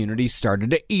 the community started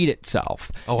to eat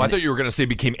itself. Oh, I thought you were going to say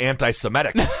became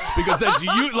anti-Semitic. Because that's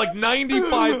like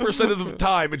 95% of the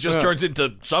time, it just turns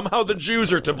into somehow the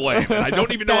Jews are to blame. And I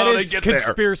don't even know how they get there.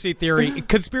 Conspiracy theory.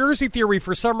 Conspiracy theory,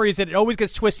 for some reason, it always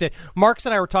gets twisted. Marks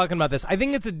and I were talking about this. I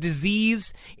think it's a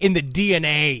disease in the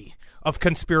DNA of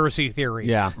conspiracy theory.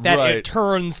 Yeah. That Right. it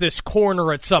turns this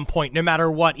corner at some point, no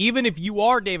matter what. Even if you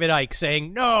are David Icke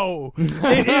saying, no,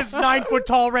 it is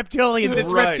 9-foot-tall reptilians.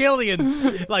 It's Right.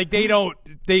 reptilians. Like, they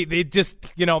just,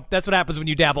 that's what happens when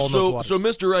you dabble in those waters. So,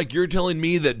 Mr. Ike, you're telling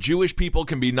me that Jewish people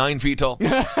can be 9 feet tall? No,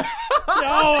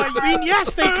 I mean,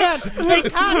 yes, they can. They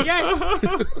can, yes.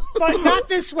 But not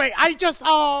this way. I just,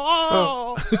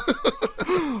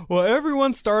 Well,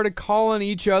 everyone started calling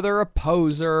each other a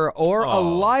poser or a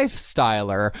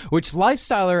lifestyler, which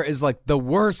lifestyler is like the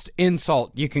worst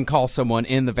insult you can call someone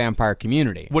in the vampire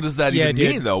community. What does that Yeah, even dude.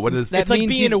 mean, though? What is That It's like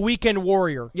means being you- a weekend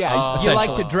warrior. Yeah, you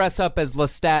like to dress up as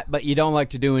Lestat, but you don't like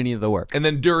to do any of the work. And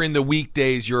then during the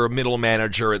weekdays, you're a middle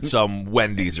manager at some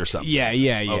Wendy's or something.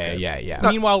 Yeah.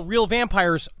 Meanwhile, real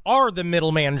vampires are the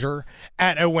middle manager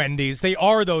at a Wendy's. They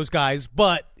are those guys,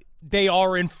 but they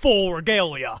are in full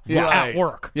regalia at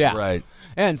work. Yeah. Right.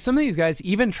 And some of these guys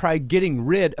even tried getting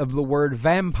rid of the word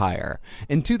vampire.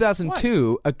 In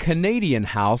 2002, a Canadian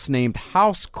house named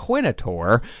House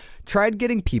Quinator tried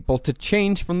getting people to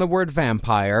change from the word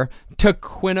vampire to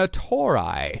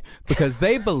Quinatori because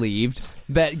they believed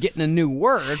that getting a new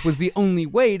word was the only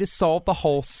way to solve the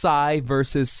whole Psy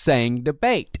versus Sang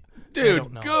debate.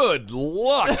 Dude, good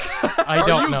luck. I don't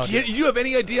Are you know. kidding? You have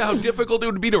any idea how difficult it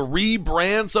would be to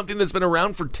rebrand something that's been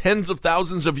around for tens of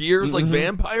thousands of years like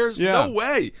vampires? Yeah. No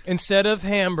way. Instead of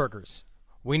hamburgers,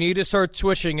 we need to start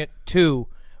switching it to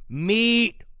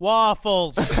meat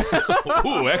waffles.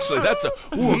 Ooh, actually, that's a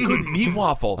good meat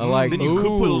waffle. I like- Then you could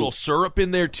put a little syrup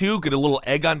in there, too. Get a little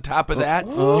egg on top of that.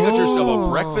 You got yourself a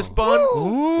breakfast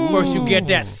bun. First you get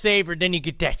that savor, then you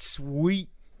get that sweet.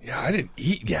 Yeah, I didn't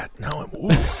eat yet. Now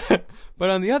I'm... But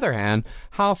on the other hand,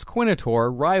 House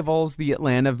Quinator rivals the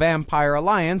Atlanta Vampire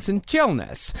Alliance in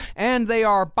chillness, and they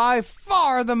are by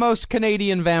far the most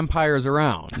Canadian vampires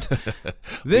around.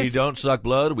 We don't suck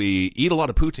blood. We eat a lot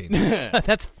of poutine.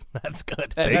 That's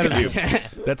good. Thank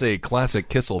you. That's a classic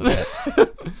Kissel bit.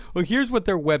 Well, here's what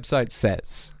their website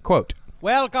says. Quote,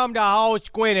 Welcome to House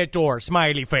Quinator,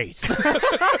 smiley face.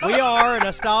 We are an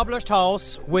established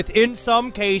house with, in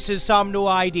some cases, some new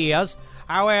ideas.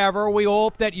 However, we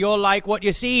hope that you'll like what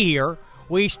you see here.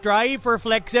 We strive for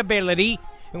flexibility,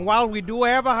 and while we do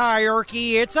have a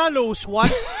hierarchy, it's a loose one,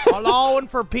 allowing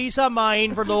for peace of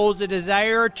mind for those that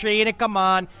desire a chain of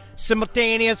command,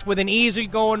 simultaneous with an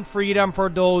easygoing freedom for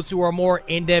those who are more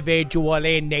individual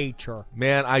in nature.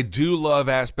 Man, I do love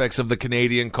aspects of the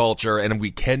Canadian culture, and we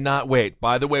cannot wait.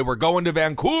 By the way, we're going to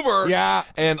Vancouver. Yeah.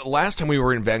 And last time we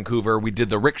were in Vancouver, we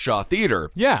did the Rickshaw Theater.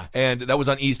 Yeah. And that was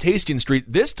on East Hastings Street.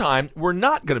 This time, we're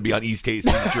not going to be on East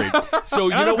Hastings Street. So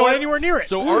you I'm know not going what? anywhere near it.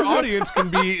 So our audience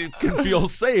can feel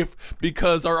safe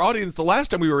because our audience, the last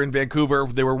time we were in Vancouver,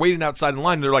 they were waiting outside in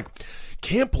line, and they're like,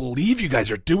 can't believe you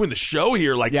guys are doing the show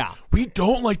here. Like, Yeah. we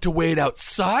don't like to wait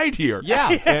outside here.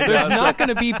 yeah, there's not going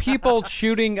to be people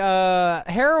shooting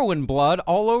heroin blood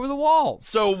all over the walls.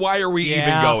 So why are we even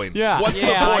Yeah. going? Yeah. What's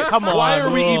Yeah, the point? come Why on.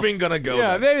 are we Ugh. even going to go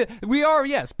Yeah, there? maybe we are,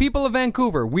 yes, people of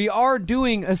Vancouver. We are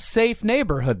doing a safe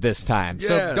neighborhood this time.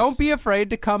 So Yes. don't be afraid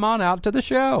to come on out to the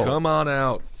show. Come on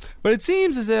out. But it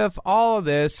seems as if all of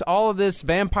this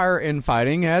vampire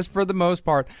infighting has, for the most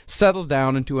part, settled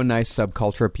down into a nice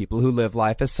subculture of people who live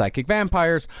life as psychic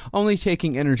vampires, only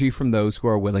taking energy from those who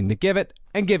are willing to give it,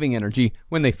 and giving energy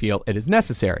when they feel it is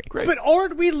necessary. Great. But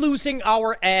aren't we losing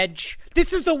our edge?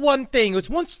 This is the one thing. Is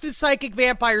once the psychic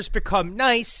vampires become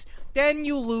nice, then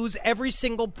you lose every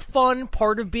single fun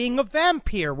part of being a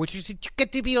vampire, which is you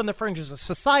get to be on the fringes of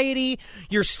society.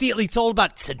 It's all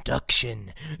about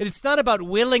seduction. And it's not about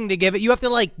willing to give it. You have to,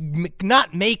 like,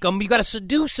 not make them. You got to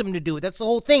seduce them to do it. That's the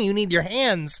whole thing. You need your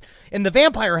hands, and the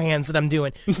vampire hands that I'm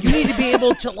doing. You need to be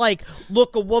able to, like,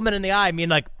 look a woman in the eye and be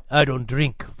like, I don't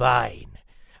drink wine.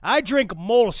 I drink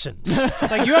Molson's.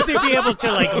 Like, you have to be able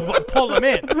to, like, pull them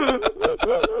in.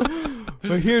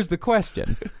 But here's the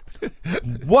question.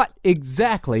 What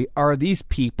exactly are these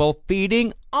people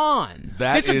feeding on?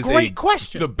 That It's a is great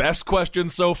question. The best question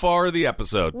so far of the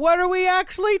episode. What are we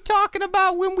actually talking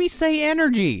about when we say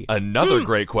energy? Another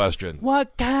great question.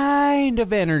 What kind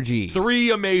of energy? 3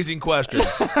 amazing questions.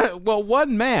 Well,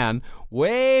 one man,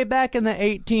 way back in the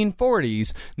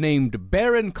 1840s, named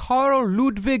Baron Karl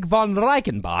Ludwig von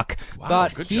Reichenbach,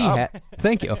 thought good he job. had.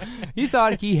 Thank you. He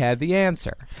thought he had the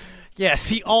answer. Yes,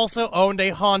 he also owned a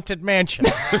haunted mansion,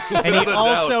 and he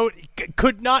also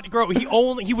could not grow.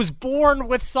 He was born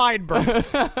with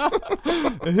sideburns.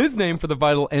 His name for the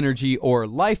vital energy or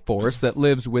life force that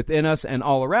lives within us and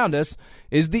all around us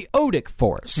is the Odic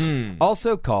force,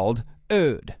 also called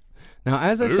Od. Now,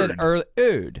 as I said earlier,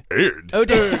 Od.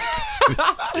 Odic.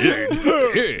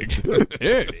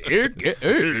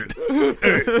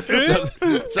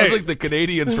 Sounds like the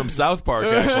Canadians from South Park,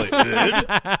 actually.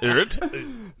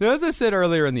 Now, as I said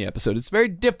earlier in the episode, it's very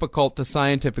difficult to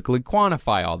scientifically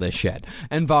quantify all this shit.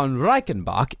 And von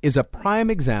Reichenbach is a prime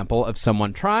example of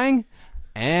someone trying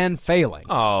and failing.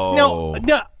 Oh.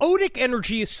 Now, Odic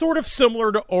energy is sort of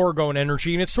similar to Orgone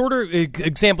energy, and it's sort of an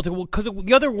example to, because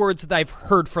the other words that I've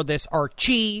heard for this are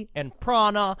chi and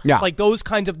prana. Yeah. Like those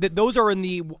kinds of, those are in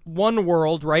the one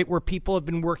world, right, where people have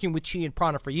been working with chi and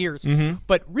prana for years.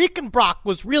 But Reichenbach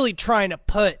was really trying to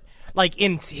put, like,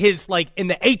 in his, like, in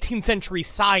the 18th century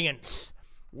science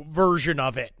version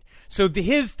of it. So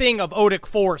his thing of Odic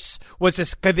force was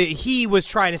this, he was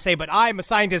trying to say, but I'm a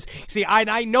scientist. See,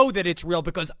 I know that it's real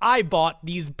because I bought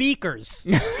these beakers.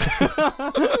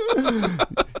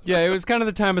 Yeah, it was kind of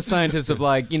the time of scientists of,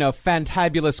 like,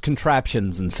 fantabulous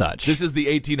contraptions and such. This is the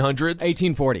 1800s?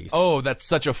 1840s. Oh, that's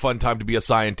such a fun time to be a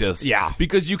scientist. Yeah.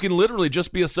 Because you can literally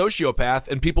just be a sociopath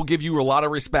and people give you a lot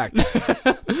of respect.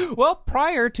 Well,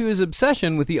 prior to his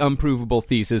obsession with the unprovable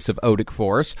thesis of Odic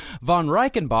force, von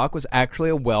Reichenbach was actually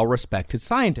a well-respected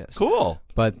scientist. Cool.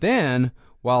 But then,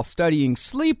 while studying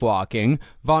sleepwalking,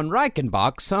 von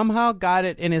Reichenbach somehow got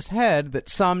it in his head that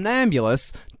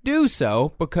somnambulists do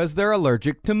so because they're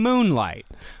allergic to moonlight.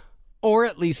 Or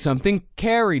at least something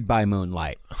carried by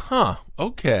moonlight. Huh.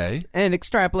 Okay. And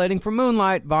extrapolating from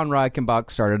moonlight, von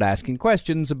Reichenbach started asking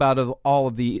questions about all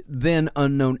of the then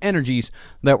unknown energies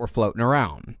that were floating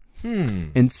around.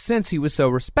 And since he was so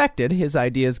respected, his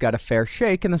ideas got a fair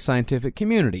shake in the scientific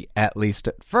community, at least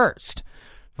at first.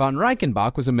 Von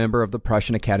Reichenbach was a member of the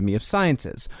Prussian Academy of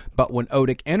Sciences, but when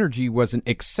Odic energy wasn't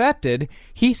accepted,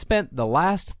 he spent the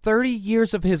last 30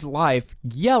 years of his life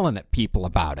yelling at people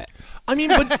about it. I mean,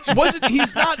 but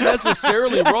he's not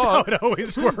necessarily wrong. It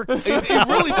always works. It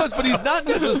really does, but he's not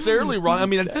necessarily wrong. I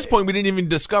mean, at this point, we didn't even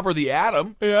discover the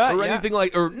atom anything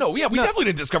like, we definitely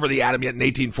didn't discover the atom yet in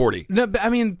 1840. No, but, I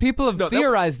mean, people have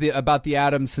theorized about the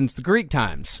atom since the Greek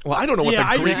times. Well, I don't know what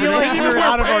the Greek feel like we're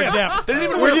out of our depth. They didn't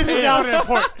even We're wear just out pants. of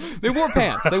point. They wore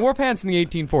pants. They wore pants in the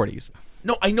 1840s.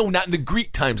 No, I know, not in the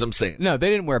Greek times, I'm saying. No, they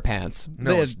didn't wear pants.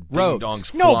 No, they it's had robes.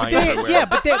 ding-dongs No, flying but everywhere.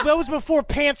 that was before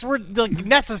pants were, like,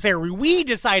 necessary. We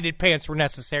decided pants were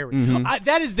necessary.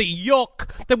 That is the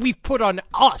yoke that we've put on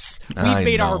us. We've I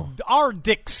made know. our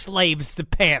dick slaves to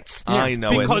pants. I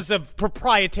know. Because of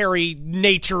proprietary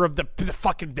nature of the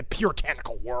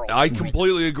puritanical world. I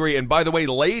completely agree. And by the way,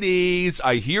 ladies,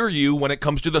 I hear you when it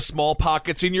comes to the small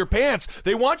pockets in your pants.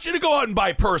 They want you to go out and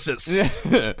buy purses.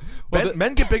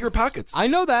 Men get bigger pockets. I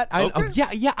know that. Okay.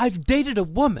 Yeah, I've dated a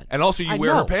woman. And also, you I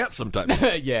wear her know. pants sometimes.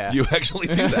 Yeah. You actually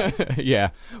do that.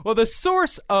 Yeah. Well, the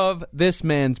source of this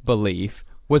man's belief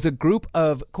was a group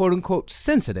of quote-unquote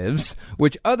sensitives,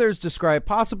 which others describe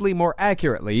possibly more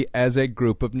accurately as a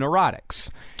group of neurotics.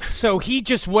 So he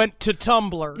just went to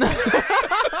Tumblr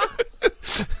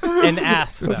and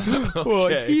asked them. Well,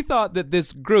 he thought that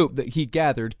this group that he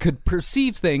gathered could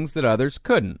perceive things that others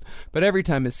couldn't. But every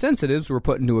time his sensitives were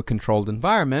put into a controlled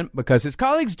environment, because his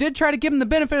colleagues did try to give him the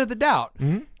benefit of the doubt,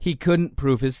 he couldn't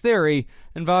prove his theory,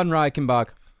 and von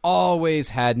Reichenbach always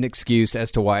had an excuse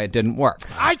as to why it didn't work.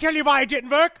 I tell you why it didn't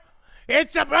work.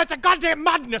 It's a goddamn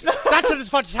madness.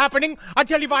 That's what's happening. I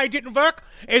tell you why it didn't work,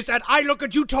 is that I look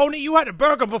at you, Tony, you had a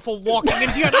burger before walking in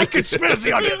here, and I could smell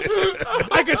the onions.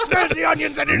 I could smell the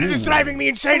onions, and it is driving me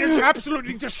insane. It's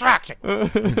absolutely distracting.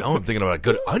 Now I'm thinking about a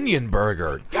good onion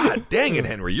burger. God dang it,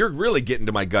 Henry. You're really getting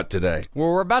to my gut today. Well,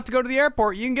 we're about to go to the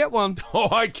airport. You can get one. Oh,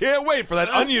 I can't wait for that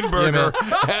onion burger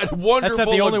at Wonderful. That's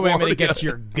not the only way I'm going to LaGuardia. get to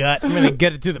your gut. I'm going to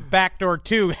get it to the back door,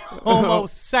 too.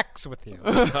 Almost sex with you.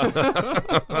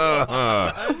 Well,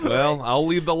 I'll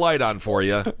leave the light on for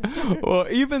you. Well,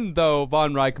 even though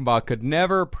von Reichenbach could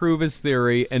never prove his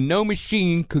theory and no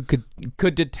machine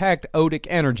could detect Odic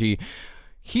energy,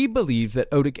 he believed that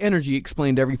Odic energy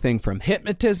explained everything from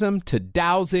hypnotism to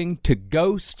dowsing to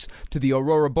ghosts to the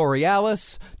aurora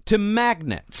borealis to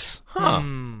magnets.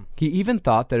 He even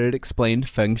thought that it explained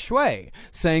feng shui,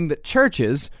 saying that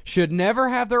churches should never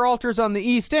have their altars on the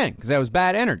east end because that was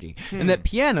bad energy, and that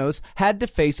pianos had to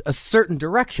face a certain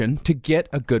direction to get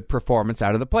a good performance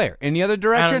out of the player. Any other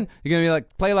direction, you're gonna be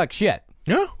like play like shit.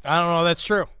 Yeah. I don't know. That's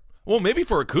true. Well, maybe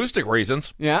for acoustic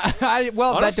reasons. Yeah,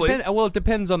 Honestly, it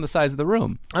depends on the size of the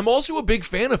room. I'm also a big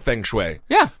fan of feng shui.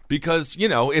 Yeah. Because,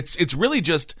 it's really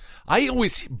just, I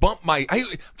always bump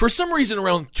for some reason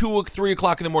around 2 or 3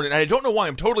 o'clock in the morning, and I don't know why,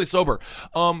 I'm totally sober,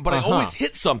 but I always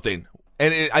hit something.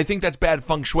 And I think that's bad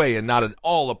feng shui and not at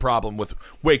all a problem with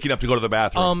waking up to go to the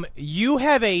bathroom. You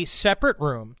have a separate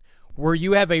room where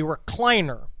you have a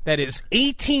recliner that is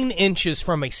 18 inches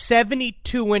from a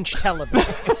 72-inch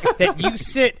television that you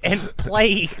sit and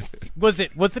play. What's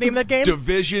the name of that game?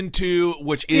 Division 2,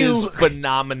 which is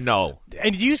phenomenal.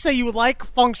 And you say you like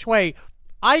feng shui.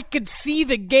 I could see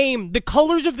the game. The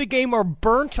colors of the game are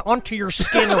burnt onto your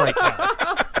skin right now.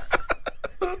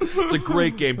 It's a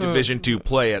great game, Division 2.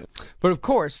 Play it. But of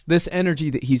course, this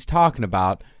energy that he's talking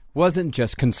about wasn't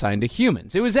just consigned to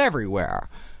humans. It was everywhere.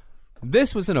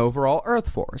 This was an overall Earth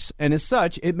force, and as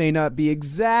such, it may not be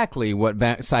exactly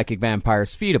what psychic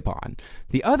vampires feed upon.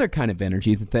 The other kind of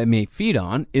energy that they may feed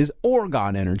on is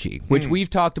orgone energy, which we've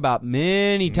talked about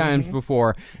many times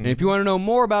before. And if you want to know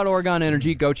more about orgone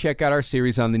energy, go check out our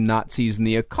series on the Nazis and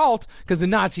the occult, because the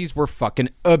Nazis were fucking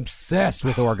obsessed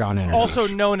with orgone energy. Also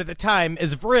known at the time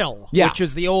as Vril, which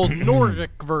is the old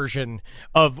Nordic version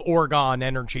of orgone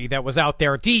energy that was out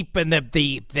there deep in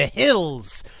the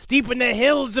hills,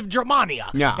 of Germania,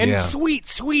 and sweet,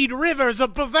 sweet rivers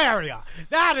of Bavaria.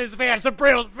 That is where the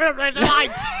Vril is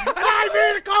alive, and I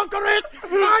will conquer it.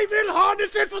 I will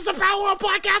harness it for the power of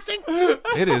podcasting.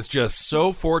 It is just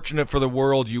so fortunate for the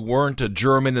world you weren't a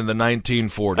German in the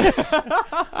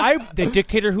 1940s. The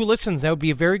dictator who listens, that would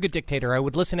be a very good dictator. I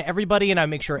would listen to everybody, and I'd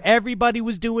make sure everybody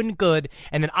was doing good,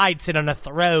 and then I'd sit on a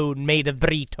throne made of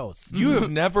burritos. You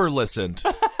have never listened.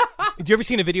 Have you ever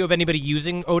seen a video of anybody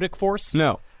using Odic Force?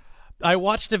 No. I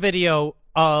watched a video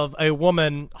of a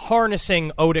woman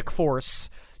harnessing Odic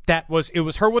Force. It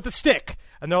was her with a stick,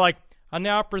 and they're like, "I'm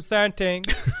now presenting.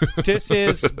 This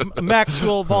is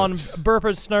Maxwell von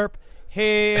Burpersnurp.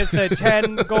 He is a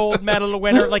 10 gold medal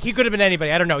winner." Like, he could have been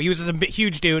anybody. I don't know. He was a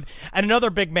huge dude, and another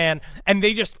big man, and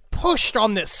they just pushed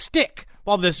on this stick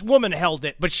while this woman held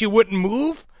it, but she wouldn't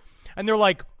move. And they're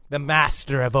like, "The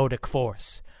master of Odic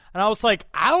Force." And I was like,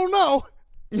 I don't know.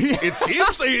 It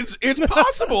seems like it's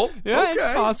possible. Yeah, okay.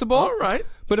 It's possible. All right.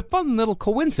 But a fun little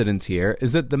coincidence here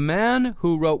is that the man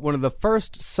who wrote one of the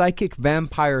first psychic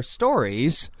vampire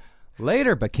stories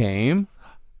later became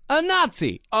a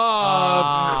Nazi.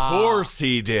 Of course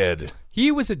he did.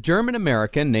 He was a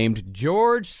German-American named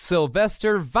George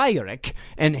Sylvester Weyrich,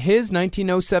 and his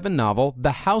 1907 novel,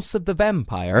 The House of the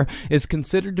Vampire, is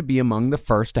considered to be among the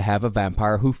first to have a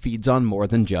vampire who feeds on more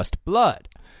than just blood.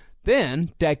 Then,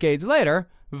 decades later,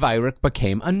 Weyrich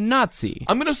became a Nazi.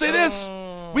 I'm going to say this.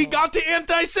 We got to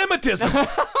anti-Semitism.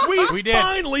 We did.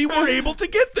 Finally were able to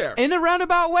get there. In a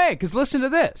roundabout way, because listen to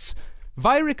this.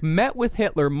 Weyrich met with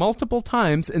Hitler multiple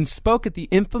times and spoke at the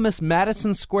infamous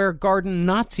Madison Square Garden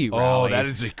Nazi rally. Oh, that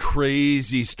is a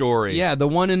crazy story. Yeah, the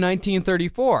one in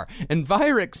 1934. And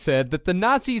Weyrich said that the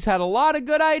Nazis had a lot of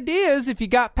good ideas if you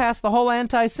got past the whole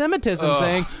anti-Semitism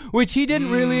thing, which he didn't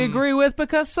really agree with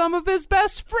because some of his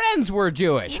best friends were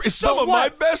Jewish. Some of my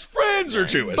best friends are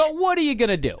Jewish. But what are you going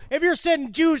to do? If you're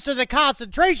sending Jews to the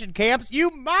concentration camps,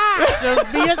 you might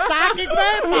just be a psychic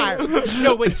vampire.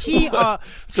 No, but he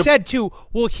said too,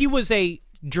 well, he was a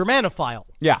Germanophile.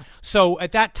 Yeah. So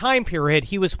at that time period,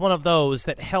 he was one of those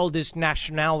that held his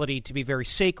nationality to be very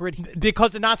sacred.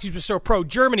 Because the Nazis were so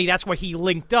pro-Germany, that's why he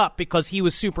linked up, because he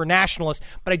was super nationalist.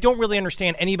 But I don't really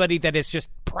understand anybody that is just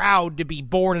proud to be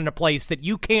born in a place that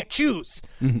you can't choose,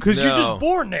 because you're just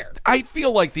born there. I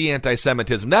feel like the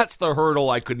anti-Semitism, that's the hurdle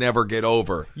I could never get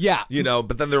over. Yeah. You know,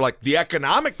 but then they're like, the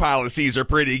economic policies are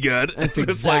pretty good. That's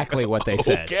It's exactly what they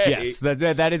said. Okay. Yes,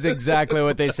 that is exactly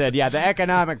what they said. Yeah, the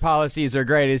economic policies are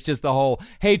great. It's just the whole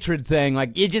hatred thing.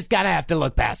 Like, you just gotta have to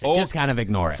look past it. Just kind of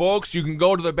ignore it. Folks, you can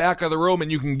go to the back of the room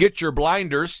and you can get your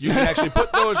blinders. You can actually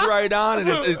put those right on, and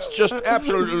it's just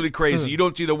absolutely crazy. You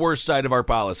don't see the worst side of our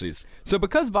policies. So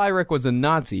because Weyrich was a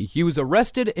Nazi, he was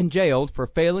arrested and jailed for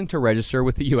failing to register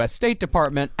with the U.S. State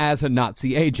Department as a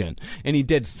Nazi agent. And he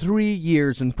did 3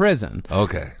 years in prison.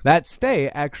 Okay. That stay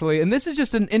actually, and this is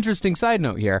just an interesting side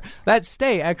note here, that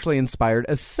stay actually inspired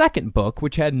a second book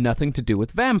which had nothing to do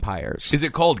with vampires. Is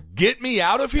it called Get Me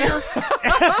Out of Here?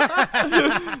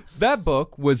 That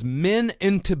book was Men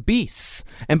into Beasts,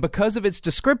 and because of its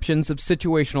descriptions of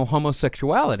situational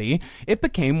homosexuality, it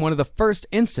became one of the first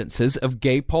instances of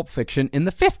gay pulp fiction in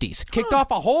the 50s. Kicked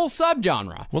off a whole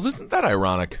subgenre, Well, isn't that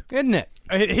ironic? isn't it?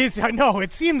 I know,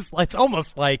 it seems, it's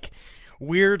almost like,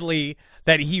 weirdly,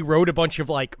 that he wrote a bunch of,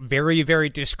 like, very, very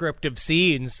descriptive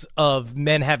scenes of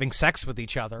men having sex with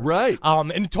each other. Right.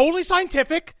 And totally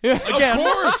scientific. Again,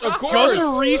 Of course.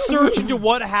 just a research into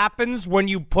what happens when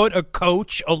you put a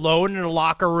coach alone in a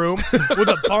locker room with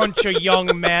a bunch of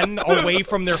young men away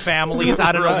from their families.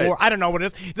 I don't know. I don't know what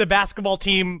it is. The basketball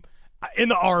team in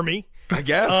the Army. I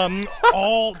guess.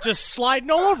 All just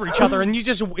sliding all over each other, and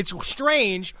it's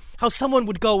strange how someone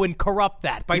would go and corrupt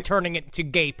that by turning it into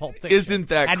gay pulp fiction. Isn't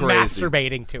that and crazy?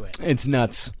 masturbating to it. It's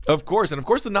nuts. Of course. And of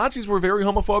course, the Nazis were very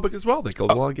homophobic as well. They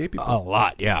killed a lot of gay people. A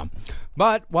lot, yeah.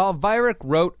 But while Weyrich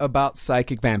wrote about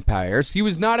psychic vampires, he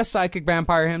was not a psychic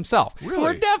vampire himself. Really?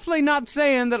 We're definitely not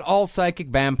saying that all psychic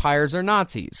vampires are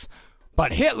Nazis.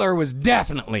 But Hitler was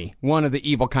definitely one of the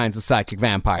evil kinds of psychic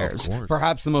vampires. Of course.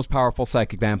 Perhaps the most powerful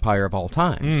psychic vampire of all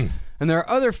time. And there are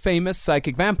other famous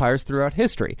psychic vampires throughout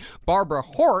history. Barbara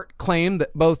Hort claimed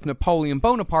that both Napoleon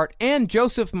Bonaparte and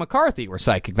Joseph McCarthy were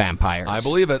psychic vampires. I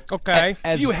believe it. Okay.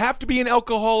 Do you have to be an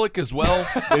alcoholic as well?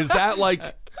 Is that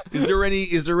like... Is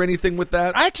there anything with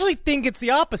that? I actually think it's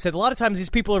the opposite. A lot of times these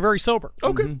people are very sober.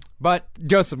 Okay. But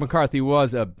Joseph McCarthy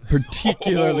was a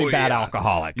particularly bad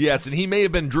alcoholic. Yes, and he may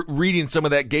have been reading some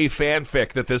of that gay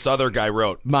fanfic that this other guy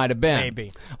wrote. Might have been.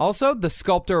 Maybe. Also, the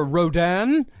sculptor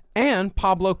Rodin and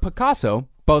Pablo Picasso,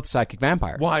 both psychic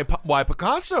vampires. Why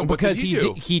Picasso? What Because did he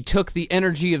do? he took the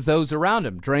energy of those around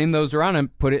him, drained those around him,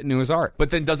 put it into his art.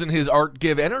 But then doesn't his art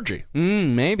give energy?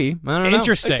 Maybe. I don't know.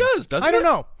 Interesting. It does, doesn't I don't it?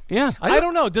 know. Yeah. I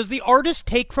don't know. Does the artist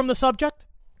take from the subject?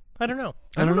 I don't know.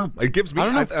 I don't know. It gives me... I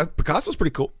don't know. Picasso's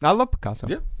pretty cool. I love Picasso.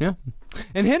 Yeah.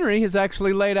 And Henry has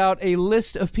actually laid out a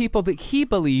list of people that he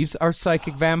believes are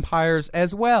psychic vampires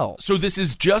as well. So this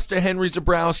is just a Henry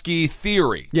Zebrowski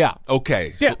theory? Yeah.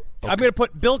 Okay. Yeah. So, I'm going to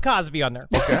put Bill Cosby on there.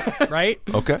 Okay. Right?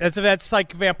 Okay. That's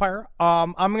psychic vampire.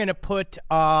 I'm going to put,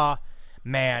 whoever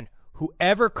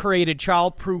created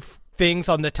childproof things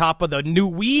on the top of the new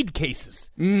weed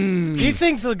cases. These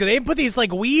things, they put these they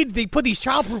put these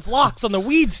childproof locks on the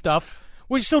weed stuff,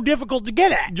 which is so difficult to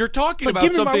get at. You're talking It's like, about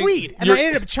give me something... my weed. And I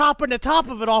ended up chopping the top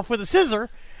of it off with a scissor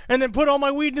and then put all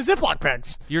my weed in Ziploc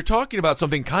bags. You're talking about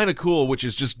something kind of cool, which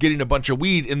is just getting a bunch of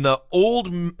weed in the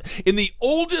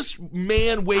oldest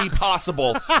man way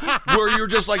possible, where you're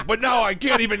just like, but now I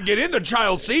can't even get in the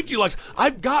child safety locks.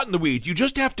 I've gotten the weed. You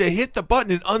just have to hit the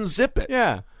button and unzip it.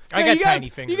 Yeah. I got tiny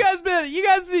fingers. Have you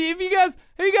guys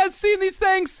seen these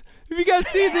things? Have you guys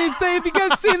seen these things? Have you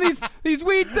guys seen these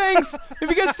weed things? Have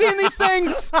you guys seen these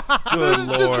things? Good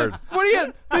Lord. What are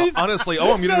you? Honestly,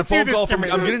 I'm getting a Don't do phone this call to from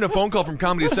me. I'm getting a phone call from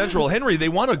Comedy Central. Henry, they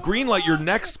want to greenlight your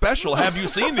next special. Have you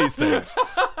seen these things?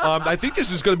 I think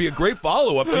this is going to be a great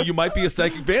follow-up to You Might Be a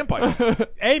Psychic Vampire.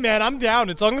 Hey, man, I'm down.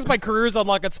 As long as my career's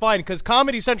unlocked, it's fine, because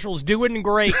Comedy Central's doing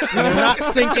great. And they're not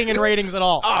sinking in ratings at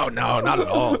all. Oh, no, not at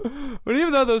all. But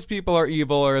even though those people are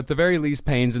evil or at the very least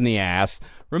pains in the ass,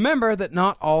 remember that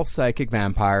not all psychic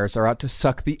vampires are out to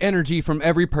suck the energy from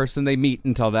every person they meet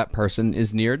until that person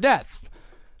is near death.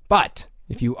 But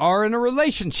if you are in a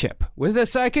relationship with a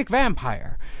psychic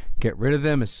vampire, get rid of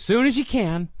them as soon as you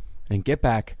can and get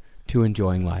back to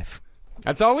enjoying life.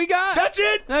 That's all we got. That's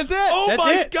it. That's it. Oh That's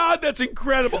my it. God, that's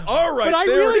incredible. All right, But I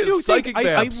there really it is, do think, psychic I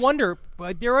vamps. wonder,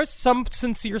 but there is some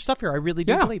sincere stuff here. I really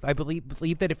do Yeah. believe. I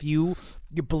believe that if you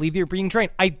believe you're being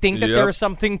trained, I think that Yep. there is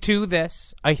something to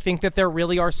this. I think that there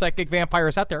really are psychic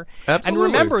vampires out there. Absolutely.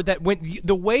 And remember that when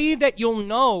the way that you'll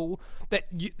know that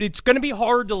it's going to be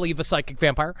hard to leave a psychic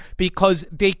vampire because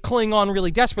they cling on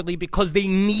really desperately because they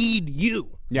need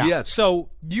you. Yeah. Yes. So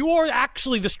you are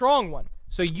actually the strong one.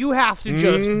 So you have to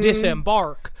just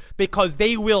disembark because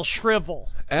they will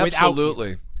shrivel.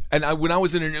 Absolutely. And when I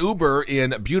was in an Uber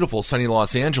in beautiful sunny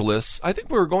Los Angeles, I think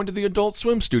we were going to the Adult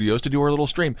Swim studios to do our little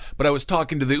stream, but I was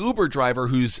talking to the Uber driver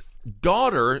whose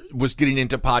daughter was getting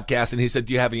into podcasts, and he said,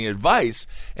 do you have any advice?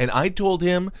 And I told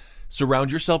him,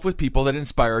 surround yourself with people that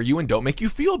inspire you and don't make you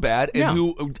feel bad, and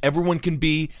who everyone can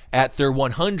be at their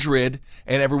 100,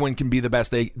 and everyone can be the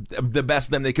best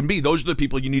them they can be. Those are the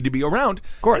people you need to be around.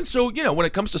 Of course. And so, when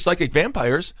it comes to psychic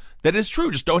vampires, that is true.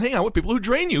 Just don't hang out with people who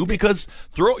drain you, because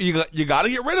you got to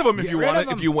get rid of them if you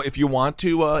want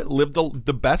to live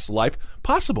the best life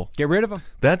possible. Get rid of them.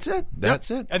 That's it.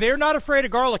 That's it. And they're not afraid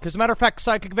of garlic. As a matter of fact,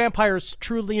 psychic vampires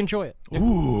truly enjoy it.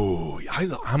 Ooh,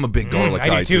 I'm a big garlic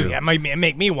guy I do too. Yeah, it might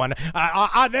make me one. Then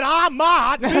I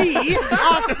might be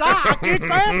a psychic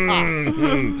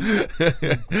vampire.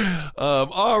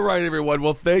 All right, everyone.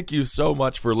 Well, thank you so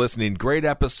much for listening. Great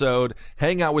episode.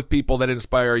 Hang out with people that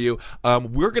inspire you.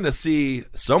 We're going to see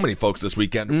so many folks this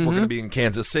weekend. We're going to be in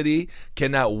Kansas City.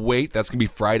 Cannot wait. That's going to be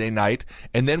Friday night.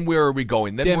 And then where are we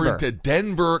going? Then we're into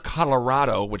Denver,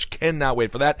 Colorado, which cannot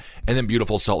wait for that. And then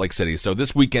beautiful Salt Lake City. So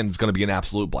this weekend is going to be an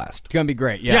absolute blast. It's going to be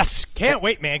great. Yeah. Yes. Can't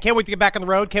wait, man. Can't wait to get back on the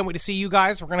road. Can't wait to see you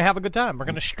guys. We're going to have a good time. We're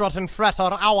going to strut and fret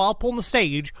our hour up on the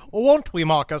stage. Won't we,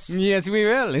 Marcus? Yes, we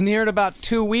will. And here in about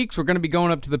 2 weeks, we're going to be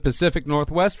going up to the Pacific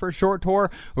Northwest for a short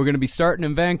tour. We're going to be starting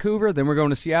in Vancouver. Then we're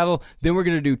going to Seattle. Then we're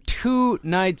going to do 2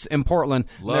 nights in Portland.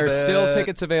 There's still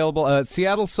tickets available.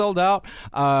 Seattle's sold out.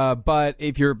 But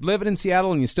if you're living in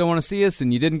Seattle and you still want to see us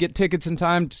and you didn't get tickets in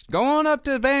time, just go on up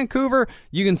to Vancouver.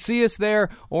 You can see us there,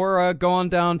 or go on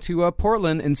down to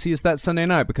Portland and see us that Sunday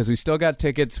night, because we still got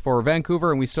tickets for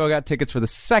Vancouver and we still got tickets for the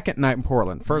second night in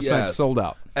Portland. First night sold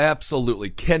out. Absolutely.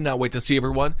 Cannot wait to see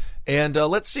everyone. And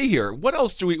let's see here. What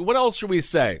else should we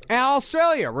say?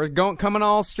 Australia. We're coming to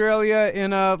Australia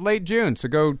in late June. So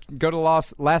go to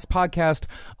Last Podcast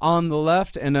on the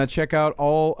left and check out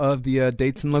all of the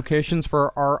dates and locations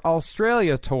for our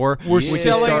Australia tour. Which is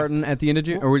starting at the end of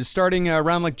June, or we're starting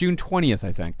around like June 20th,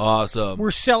 I think. Awesome.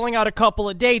 We're selling out a couple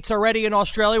of dates already in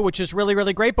Australia, which is really,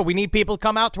 really great. But we need people to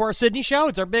come out to our Sydney show.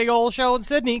 It's our big old show in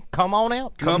Sydney. Come on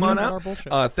out. Come on out.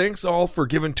 Thanks all for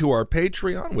giving to our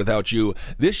Patreon. Without you,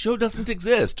 this show doesn't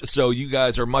exist. So you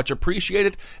guys are much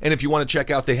appreciated. And if you want to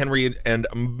check out the Henry and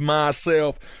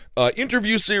myself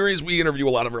interview series, we interview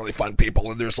a lot of really fun people,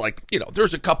 and there's a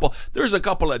couple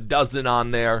of dozen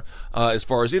on there as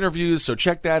far as interviews, so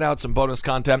check that out. Some bonus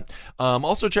content.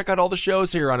 Also check out all the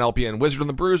shows here on LPN. Wizard and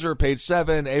the Bruiser, Page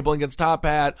 7, Abel Against Top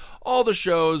Hat, all the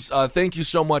shows. Thank you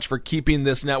so much for keeping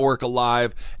this network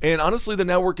alive, and honestly, the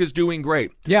network is doing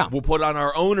great. Yeah, we'll put on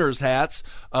our owners hats.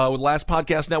 With Last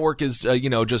Podcast Network is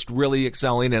just really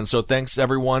excelling, and so thanks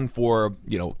everyone for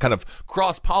kind of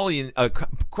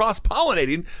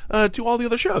cross-pollinating to all the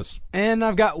other shows. And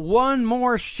I've got one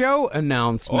more show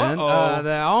announcement that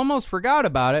I almost forgot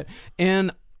about it.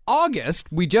 In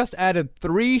August, we just added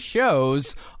 3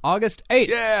 shows. August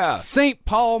 8th, St.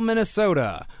 Paul,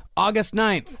 Minnesota. August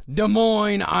 9th, Des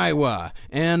Moines, Iowa.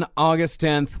 And August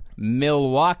 10th,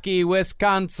 Milwaukee,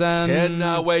 Wisconsin.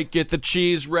 Cannot wait. Get the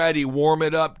cheese ready. Warm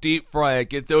it up. Deep fry it.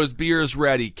 Get those beers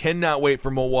ready. Cannot wait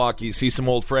for Milwaukee. See some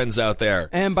old friends out there.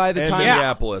 And by the time...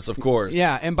 Minneapolis, of course.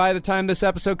 Yeah, and by the time this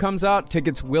episode comes out,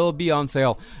 tickets will be on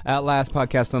sale at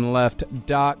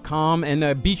lastpodcastontheleft.com.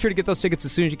 And be sure to get those tickets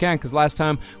as soon as you can, because last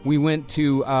time we went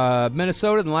to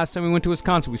Minnesota, and the last time we went to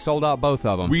Wisconsin, we sold out both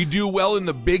of them. We do well in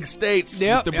the big states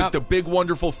with the big,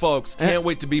 wonderful folks. Can't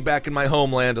wait to be back in my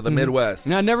homeland of the Midwest.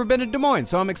 Now, I've never been to Des Moines,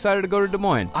 so I'm excited to go to Des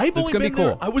Moines. I've only been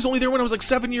there. I was only there when I was like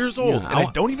 7 years old, and I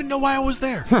don't even know why I was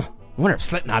there. I wonder if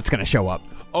Slipknot's going to show up.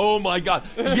 Oh my God!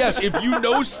 Yes, if you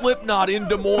know Slipknot in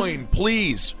Des Moines,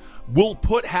 please. We'll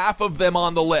put half of them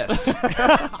on the list.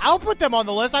 I'll put them on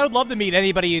the list. I would love to meet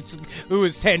anybody who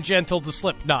is tangential to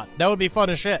Slipknot. That would be fun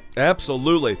as shit.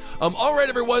 Absolutely. All right,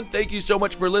 everyone. Thank you so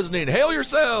much for listening. Hail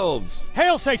yourselves.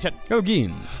 Hail Satan. Hail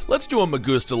Geen. Let's do a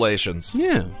Magustilations.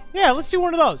 Yeah, let's do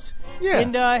one of those. Yeah.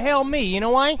 And hail me. You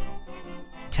know why?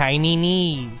 Tiny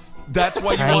knees. That's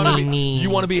why you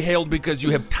want to be hailed, because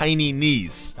you have tiny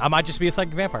knees. I might just be a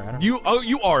psychic vampire. I don't know.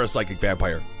 You are a psychic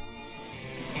vampire.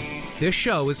 This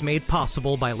show is made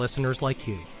possible by listeners like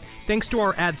you. Thanks to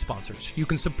our ad sponsors, you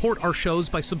can support our shows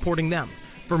by supporting them.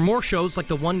 For more shows like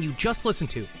the one you just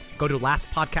listened to, go to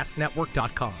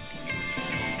lastpodcastnetwork.com.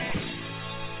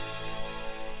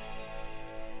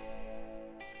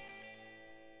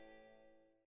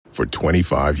 For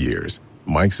 25 years,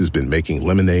 Mike's has been making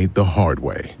lemonade the hard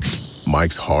way.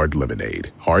 Mike's Hard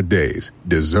Lemonade. Hard days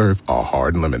deserve a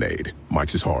hard lemonade.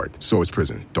 Mike's is hard, so is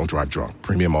prison. Don't drive drunk.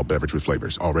 Premium malt beverage with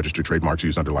flavors. All registered trademarks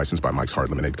used under license by Mike's Hard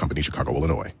Lemonade Company, Chicago,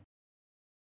 Illinois.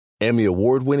 Emmy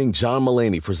award-winning John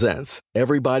Mulaney presents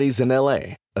Everybody's in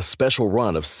L.A., a special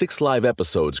run of 6 live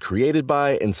episodes created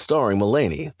by and starring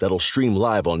Mulaney that'll stream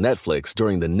live on Netflix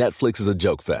during the Netflix is a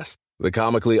Joke Fest. The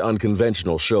comically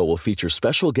unconventional show will feature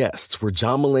special guests where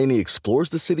John Mulaney explores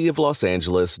the city of Los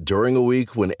Angeles during a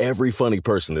week when every funny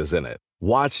person is in it.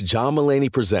 Watch John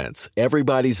Mulaney Presents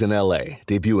Everybody's in L.A.,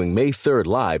 debuting May 3rd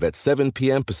live at 7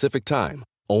 p.m. Pacific Time,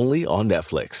 only on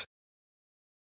Netflix.